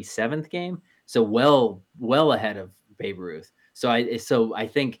 147th game. So well ahead of Babe Ruth. So I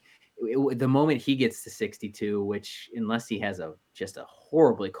think the moment he gets to 62, which unless he has just a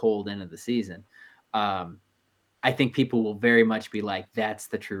horribly cold end of the season, I think people will very much be like, that's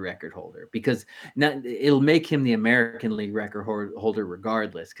the true record holder, because it'll make him the American League record holder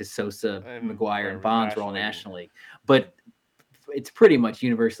regardless, because Sosa, McGuire, and Bonds are all National League. But it's pretty much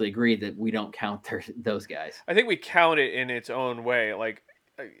universally agreed that we don't count those guys. I think we count it in its own way. Like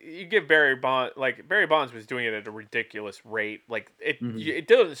you give Barry Bonds, was doing it at a ridiculous rate. Like it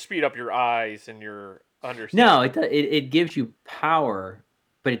doesn't speed up your eyes and your understanding. No, it gives you power,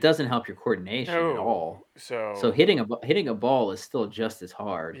 but it doesn't help your coordination at all. So hitting a ball is still just as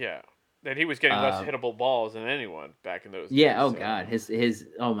hard. Yeah, and he was getting less hittable balls than anyone back in those days. Yeah. God, his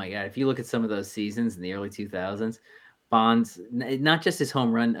oh my God. If you look at some of those seasons in the early 2000s, Bonds, not just his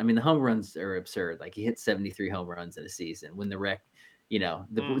home run. I mean, the home runs are absurd. Like he hit 73 home runs in a season when the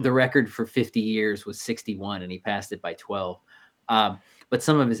record for 50 years was 61 and he passed it by 12. But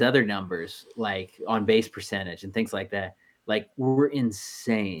some of his other numbers, like on base percentage and things like that, like were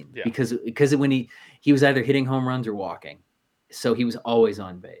insane because when he was either hitting home runs or walking, so he was always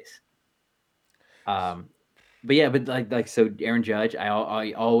on base. But so Aaron Judge,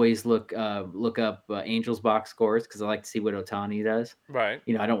 I always look up Angels box scores because I like to see what Ohtani does. Right.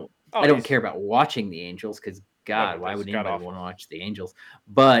 I don't care about watching the Angels because God, why would anybody want to watch the Angels?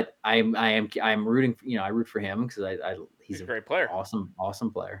 But I'm rooting. I root for him because he's a great player,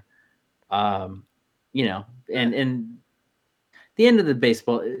 awesome player. And the end of the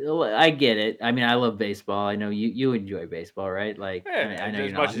baseball, I get it. I mean, I love baseball. I know you enjoy baseball, right? Like, I know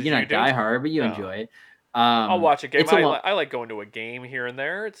you're not diehard, but you enjoy it. I'll watch a game. I like going to a game here and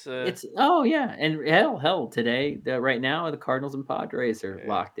there. It's and hell today, right now, the Cardinals and Padres are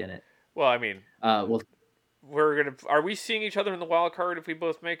locked in it. Well, I mean, are we seeing each other in the wild card if we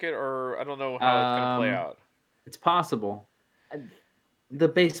both make it, or I don't know how it's going to play out. It's possible. The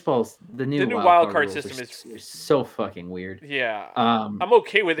new wild card system is so fucking weird. Yeah. I'm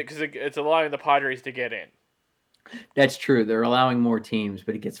okay with it because it's allowing the Padres to get in. That's true. They're allowing more teams,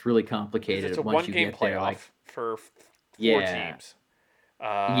 but it gets really complicated. It's a one-game playoff for 4 teams.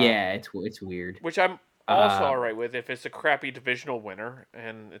 It's weird. Which I'm also all right with if it's a crappy divisional winner,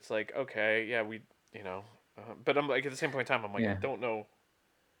 and it's like, okay, but I'm like at the same point in time, I'm like, I don't know.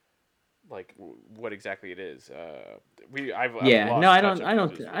 Like what exactly it is. I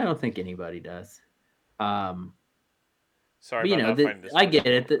don't think anybody does. Sorry, but I get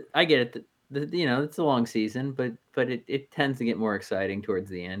it. I get it. It's a long season, but it tends to get more exciting towards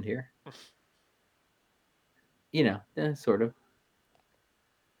the end here. Sort of.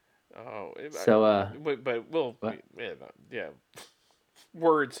 Oh, so but we'll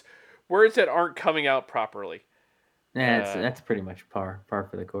words that aren't coming out properly. Yeah, that's pretty much par for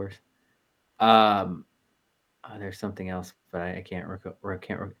the course. There's something else, but I can't.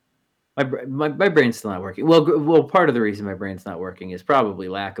 My brain's still not working. Well, part of the reason my brain's not working is probably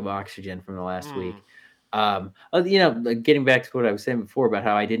lack of oxygen from the last week. Like getting back to what I was saying before about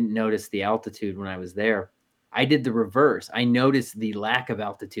how I didn't notice the altitude when I was there. I did the reverse. I noticed the lack of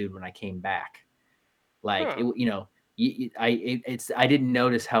altitude when I came back. Like Huh. I didn't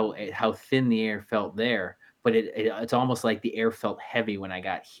notice how thin the air felt there, but it's almost like the air felt heavy when I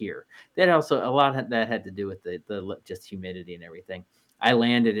got here. That also a lot of that had to do with just humidity and everything. I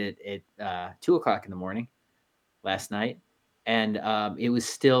landed at 2 o'clock in the morning last night, and it was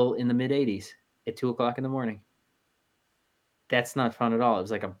still in the mid 80s at 2 o'clock in the morning. That's not fun at all. It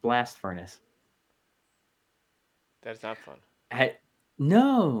was like a blast furnace. That's not fun. I,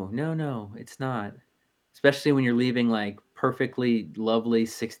 no, no, no, it's not. Especially when you're leaving like perfectly lovely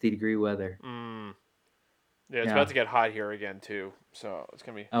 60-degree weather. Mm. Yeah, it's about Yeah. to get hot here again too. So it's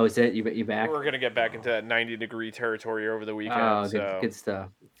gonna be. Oh, is that you back? We're gonna get back into Oh, that 90-degree territory over the weekend. oh, So good stuff.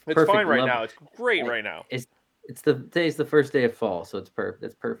 it's fine Perfect. right Love now. It's great I, right now. it's today's the first day of fall, so it's perfect.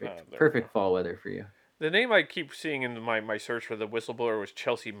 That's Oh, perfect. there we go. Perfect fall weather for you. The name I keep seeing in my search for the whistleblower was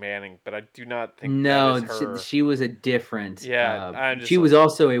Chelsea Manning, but I do not think that is No, her. she was a different. Yeah, I'm just She was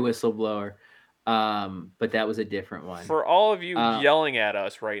also a whistleblower, but that was a different one. for all of you Uh, yelling at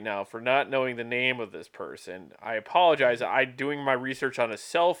us right now for not knowing the name of this person. I apologize. I'm doing my research on a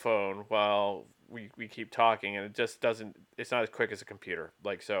cell phone while we keep talking, and it just doesn't. It's not as quick as a computer.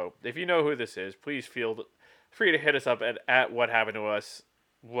 Like so, if you know who this is, please feel free to hit us up at what happened to us,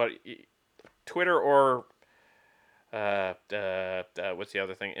 what Twitter or what's the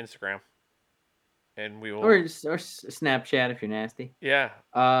other thing? Instagram, and we will. or Snapchat if you're nasty. Yeah,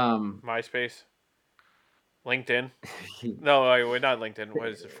 Um, MySpace, LinkedIn. No, we're not LinkedIn. What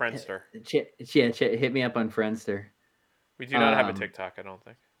is it? Friendster. hit me up on Friendster. We do not have a Um, TikTok, I don't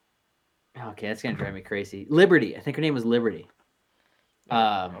think. okay, that's gonna drive me crazy. Liberty, I think her name was Liberty.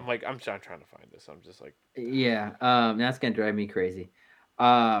 I'm Um, like, I'm trying to find this. I'm just like, yeah, that's gonna drive me crazy.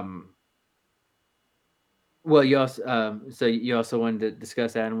 Um, well, so you also wanted to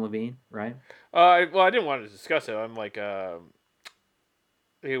discuss Adam Levine, right? well, I didn't want to discuss it. I'm like,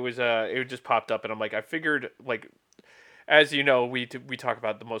 it just popped up, and I'm like, I figured, like, as you know, we talk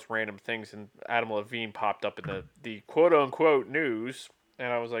about the most random things, and Adam Levine popped up in the quote unquote news,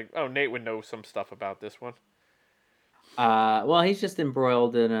 and I was like, oh, Nate would know some stuff about this one. Well, he's just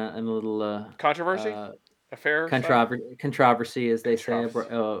embroiled in a little Controversy, uh, affair style, controversy, as they say, controversy.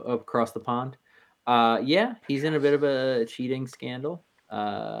 across the pond. Yeah, he's in a bit of a cheating scandal.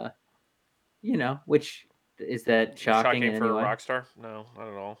 Which is that shocking Shocking in any for a way? rock star? No, not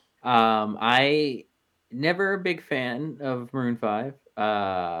at all. I never a big fan of Maroon 5.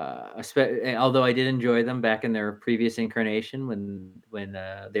 Although I did enjoy them back in their previous incarnation when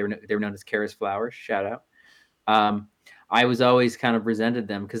they were known as Karis Flowers. Shout out. Um, I was always kind of resented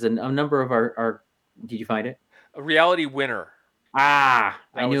them because a number of our did you find it? A reality winner. I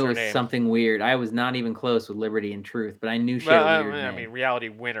That was knew it her was name. something weird. I was not even close with Liberty and Truth, but I knew she had Well, a weird I name. mean, reality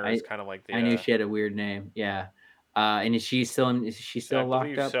winner I is kind of like I knew the. she had a weird name. Yeah. And is she I still locked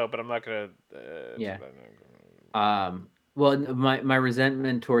believe up? so, but I'm not gonna. Yeah. Well, my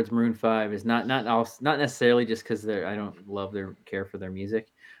resentment towards Maroon 5 is not necessarily just because I don't love their care for their music,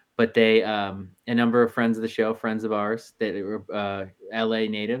 but they a number of friends of the show, friends of ours that were LA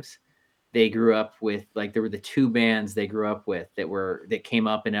natives, they grew up with like there were the two bands they grew up with that came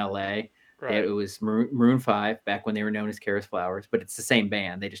up in LA. It right. was Maroon 5 back when they were known as Karis Flowers, but it's the same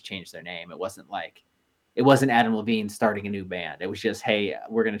band. They just changed their name. It wasn't Adam Levine starting a new band. It was just, hey,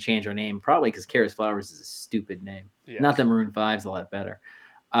 we're going to change our name, probably because Karis Flowers is a stupid name. Not Yes. that Maroon 5 is a lot better.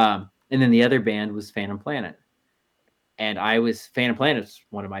 And then the other band was Phantom Planet. And Phantom Planet's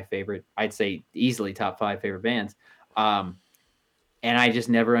one of my favorite, I'd say easily top 5 favorite bands. And I just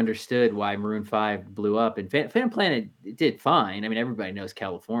never understood why Maroon 5 blew up. And Phantom Planet did fine. I mean, everybody knows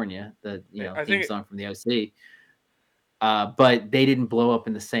California, the I theme think song from the OC. But they didn't blow up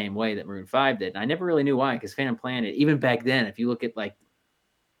in the same way that Maroon 5 did. And I never really knew why, because Phantom Planet, even back then, if you look at like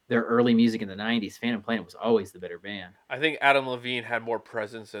their early music in the 90s, Phantom Planet was always the better band. I think Adam Levine had more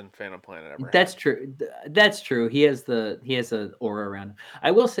presence than Phantom Planet ever That's had. true. That's true. He has an aura around him.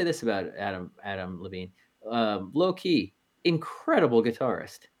 I will say this about Adam Levine. Low key, incredible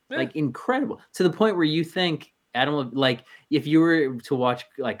guitarist. Yeah. Like incredible. To the point where you think like if you were to watch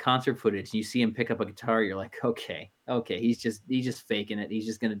like concert footage and you see him pick up a guitar, you're like, okay, he's just faking it. He's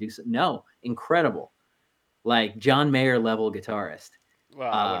just gonna do something. No, incredible. Like John Mayer level guitarist. Well,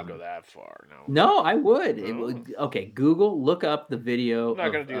 I wouldn't go Um, that far. No. no, I would. No. Okay, Google, look up the video I'm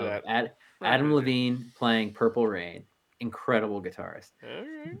not gonna do that. Not Adam gonna do. Levine playing Purple Rain. Incredible guitarist. All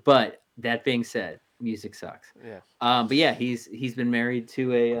right. But that being said, music sucks. Yeah. But yeah, he's been married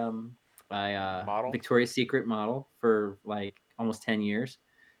to a Model. Victoria's Secret model for like almost 10 years.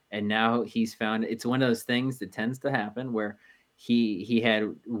 and now he's found it's one of those things that tends to happen where he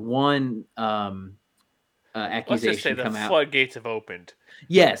had one Let's just say accusation the come out. floodgates have opened.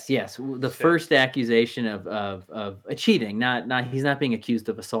 Yes, the Since. first accusation of a cheating, not he's not being accused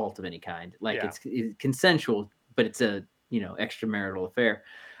of assault of any kind. Like Yeah. it's consensual, but it's a extramarital affair.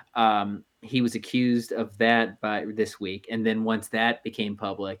 He was accused of that by this week, and then once that became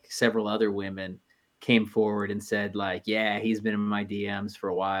public, several other women came forward and said like, yeah, he's been in my DMs for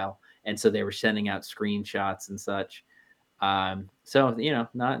a while, and so they were sending out screenshots and such. So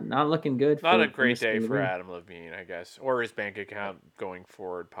not looking good Not a for great Mr. day for Levine. Adam Levine, I guess, or his bank account going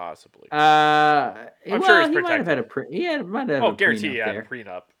forward, possibly. I'm sure he's he might have had protected. might have Oh, a guarantee prenup he had a there.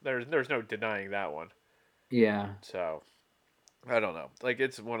 prenup. There's no denying that one. Yeah. So, I don't know. Like,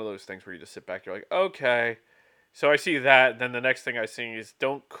 it's one of those things where you just sit back, you're like, okay. So I see that, then the next thing I see is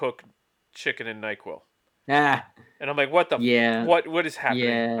don't cook chicken in NyQuil. Ah. And I'm like, what the? Yeah. What is happening?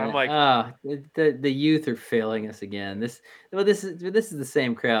 Yeah. I'm like, the youth are failing us again. This is the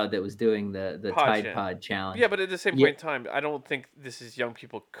same crowd that was doing the Tide Pod challenge. Yeah, but at the same point in time, I don't think this is young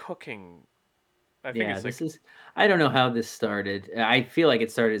people cooking. I think it's this is. I don't know how this started. I feel like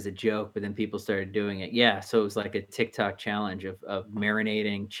it started as a joke, but then people started doing it. Yeah, so it was like a TikTok challenge of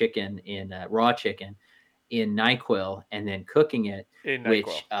marinating chicken in raw chicken in NyQuil and then cooking it. In which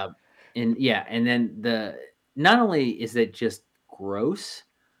NyQuil. And then not only is it just gross,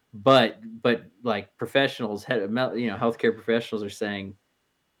 but like professionals, healthcare professionals are saying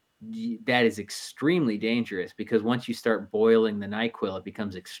that is extremely dangerous because once you start boiling the NyQuil, it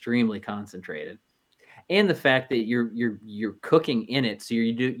becomes extremely concentrated. And the fact that you're cooking in it, so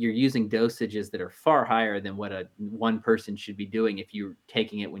you're using dosages that are far higher than what one person should be doing if you're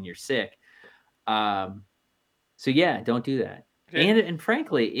taking it when you're sick. So yeah, don't do that. Yeah. And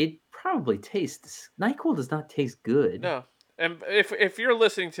frankly, it probably tastes. NyQuil does not taste good. No, and if you're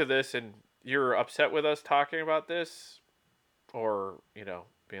listening to this and you're upset with us talking about this, or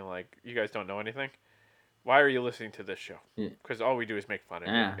being like you guys don't know anything, why are you listening to this show? Because all we do is make fun of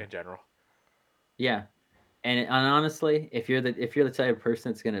you in general. Yeah. And honestly, if you're the type of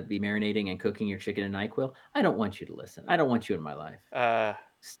person that's going to be marinating and cooking your chicken in NyQuil, I don't want you to listen. I don't want you in my life.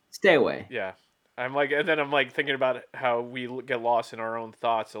 Stay away. Yeah. I'm thinking about how we get lost in our own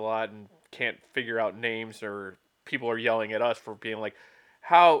thoughts a lot and can't figure out names, or people are yelling at us for being like,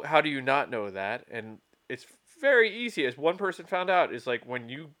 how do you not know that? And it's very easy, as one person found out, is like when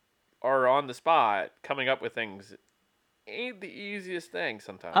you are on the spot coming up with things ain't the easiest thing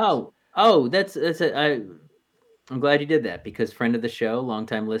sometimes. Oh, that's it. I'm glad you did that because friend of the show,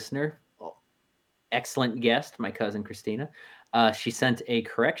 longtime listener, excellent guest, my cousin Christina. She sent a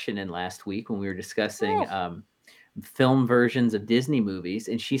correction in last week when we were discussing film versions of Disney movies,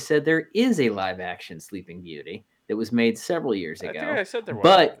 and she said there is a live action Sleeping Beauty that was made several years ago. I think I said there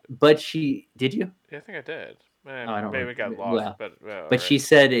was. But she did you? Yeah, I think I did. I don't maybe we got lost, but right. She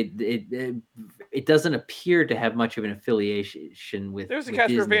said it doesn't appear to have much of an affiliation with. There was a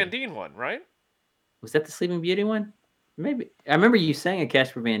Casper Van Dien one, right? Was that the Sleeping Beauty one? Maybe I remember you saying a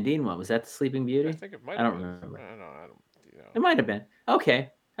Casper Van Dien one. Was that the Sleeping Beauty? I think it might. I don't remember. I don't. It might have been. Okay.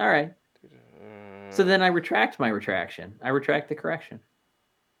 All right. So then I retract my retraction. I retract the correction.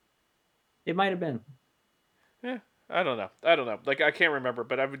 It might have been. Yeah. I don't know. Like, I can't remember,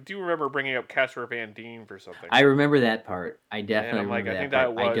 but I do remember bringing up Casper Van Dien for something. I remember that part. I definitely remember I think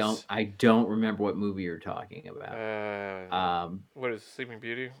that part. That was... I don't remember what movie you're talking about. What is Sleeping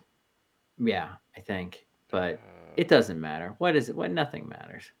Beauty? Yeah, I think. But it doesn't matter. What is it? Nothing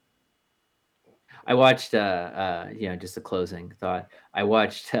matters. I watched just a closing thought. I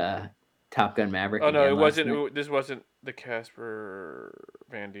watched Top Gun Maverick. Oh no, it wasn't. This wasn't the Casper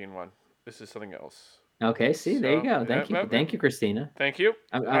Van Dien one. This is something else. Okay, see, there you go. Thank you, Christina. Thank you.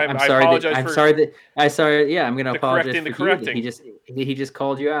 I'm sorry. I'm sorry. Yeah, I'm going to apologize for correcting. He just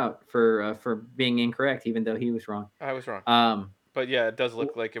called you out for being incorrect, even though he was wrong. I was wrong. But yeah, it does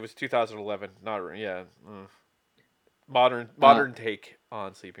look like it was 2011. Modern take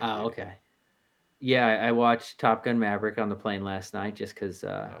on Sleeping Beauty. Okay. Yeah, I watched Top Gun Maverick on the plane last night just because.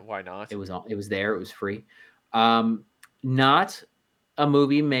 Why not? It was there. It was free. Not a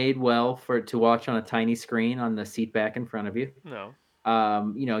movie made well to watch on a tiny screen on the seat back in front of you. No.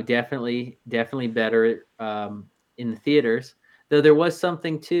 Definitely better in the theaters. Though there was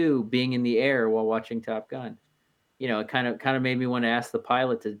something to being in the air while watching Top Gun. It kind of made me want to ask the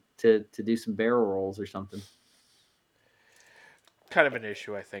pilot to do some barrel rolls or something. Kind of an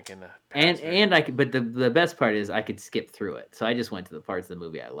issue, I think, in the past and I could, but the best part is I could skip through it, so I just went to the parts of the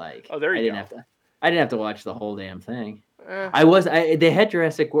movie I like. Oh, there you go. I didn't have to watch the whole damn thing. They had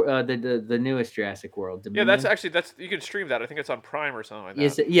Jurassic, the newest Jurassic World. Yeah, Dominion. that's you can stream that. I think it's on Prime or something like that.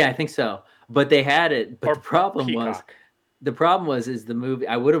 Yes, yeah, I think so. But they had it. But Or the problem Peacock. is the movie.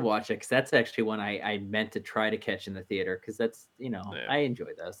 I would have watched it because that's actually one I meant to try to catch in the theater because that's Yeah. I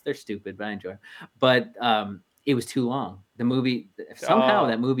enjoy those. They're stupid, but I enjoy them. But it was too long. The movie somehow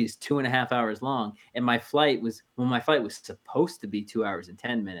that movie is 2.5 hours long, and my flight was supposed to be 2 hours and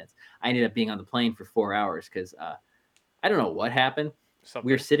 10 minutes. I ended up being on the plane for 4 hours because I don't know what happened. Something.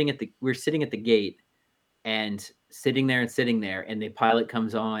 We were sitting at the gate and sitting there, and the pilot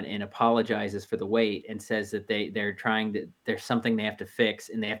comes on and apologizes for the wait and says that there's something they have to fix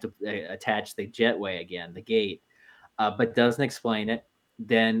and they have to attach the jetway again, the gate, but doesn't explain it.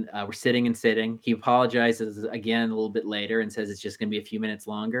 Then we're sitting. He apologizes again a little bit later and says it's just going to be a few minutes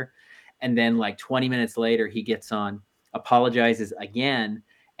longer. And then like 20 minutes later, he gets on, apologizes again.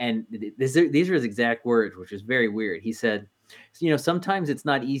 And these are his exact words, which is very weird. He said, sometimes it's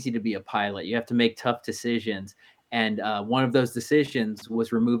not easy to be a pilot. You have to make tough decisions. And one of those decisions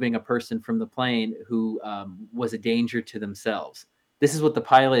was removing a person from the plane who was a danger to themselves. This is what the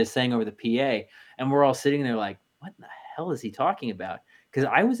pilot is saying over the PA. And we're all sitting there like, what the hell is he talking about? Because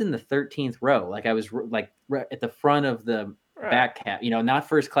I was in the 13th row. Like I was like at the front of the back cap, not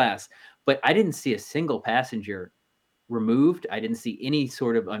first class. But I didn't see a single passenger removed. I didn't see any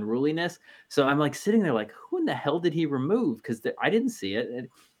sort of unruliness. So I'm like sitting there like, who in the hell did he remove? Because I didn't see it. And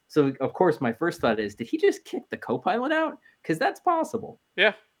so of course my first thought is, did he just kick the co-pilot out? Because that's possible.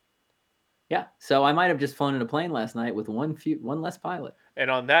 Yeah. Yeah. So I might have just flown in a plane last night with one less pilot.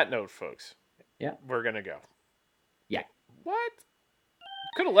 And on that note, folks, yeah, we're gonna go. Yeah. What?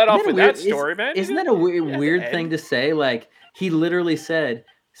 Could have let off with that story, man. Isn't that a weird thing to say? Like he literally said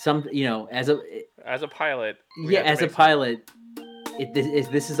as a pilot. Yeah, as a pilot,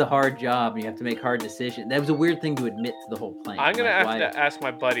 this is a hard job and you have to make hard decisions. That was a weird thing to admit to the whole plane. I'm gonna have to ask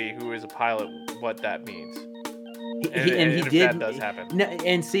my buddy who is a pilot what that means. He did. That does happen. No,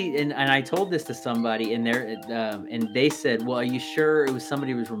 and I told this to somebody, and they said, "Well, are you sure it was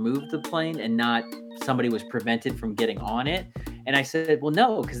somebody who was removed the plane and not somebody was prevented from getting on it?" And I said, "Well,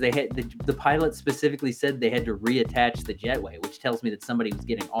 no, because they had the pilot specifically said they had to reattach the jetway, which tells me that somebody was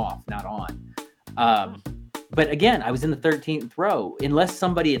getting off, not on." But again, I was in the 13th row. Unless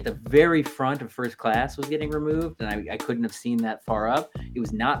somebody at the very front of first class was getting removed, and I couldn't have seen that far up, it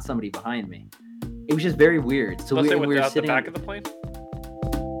was not somebody behind me. It was just very weird. So we were sitting the back of the plane.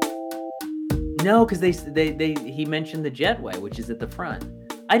 No, because he mentioned the jetway, which is at the front.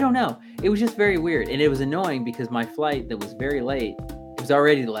 I don't know. It was just very weird, and it was annoying because my flight that was very late. It was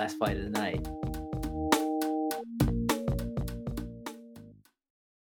already the last flight of the night.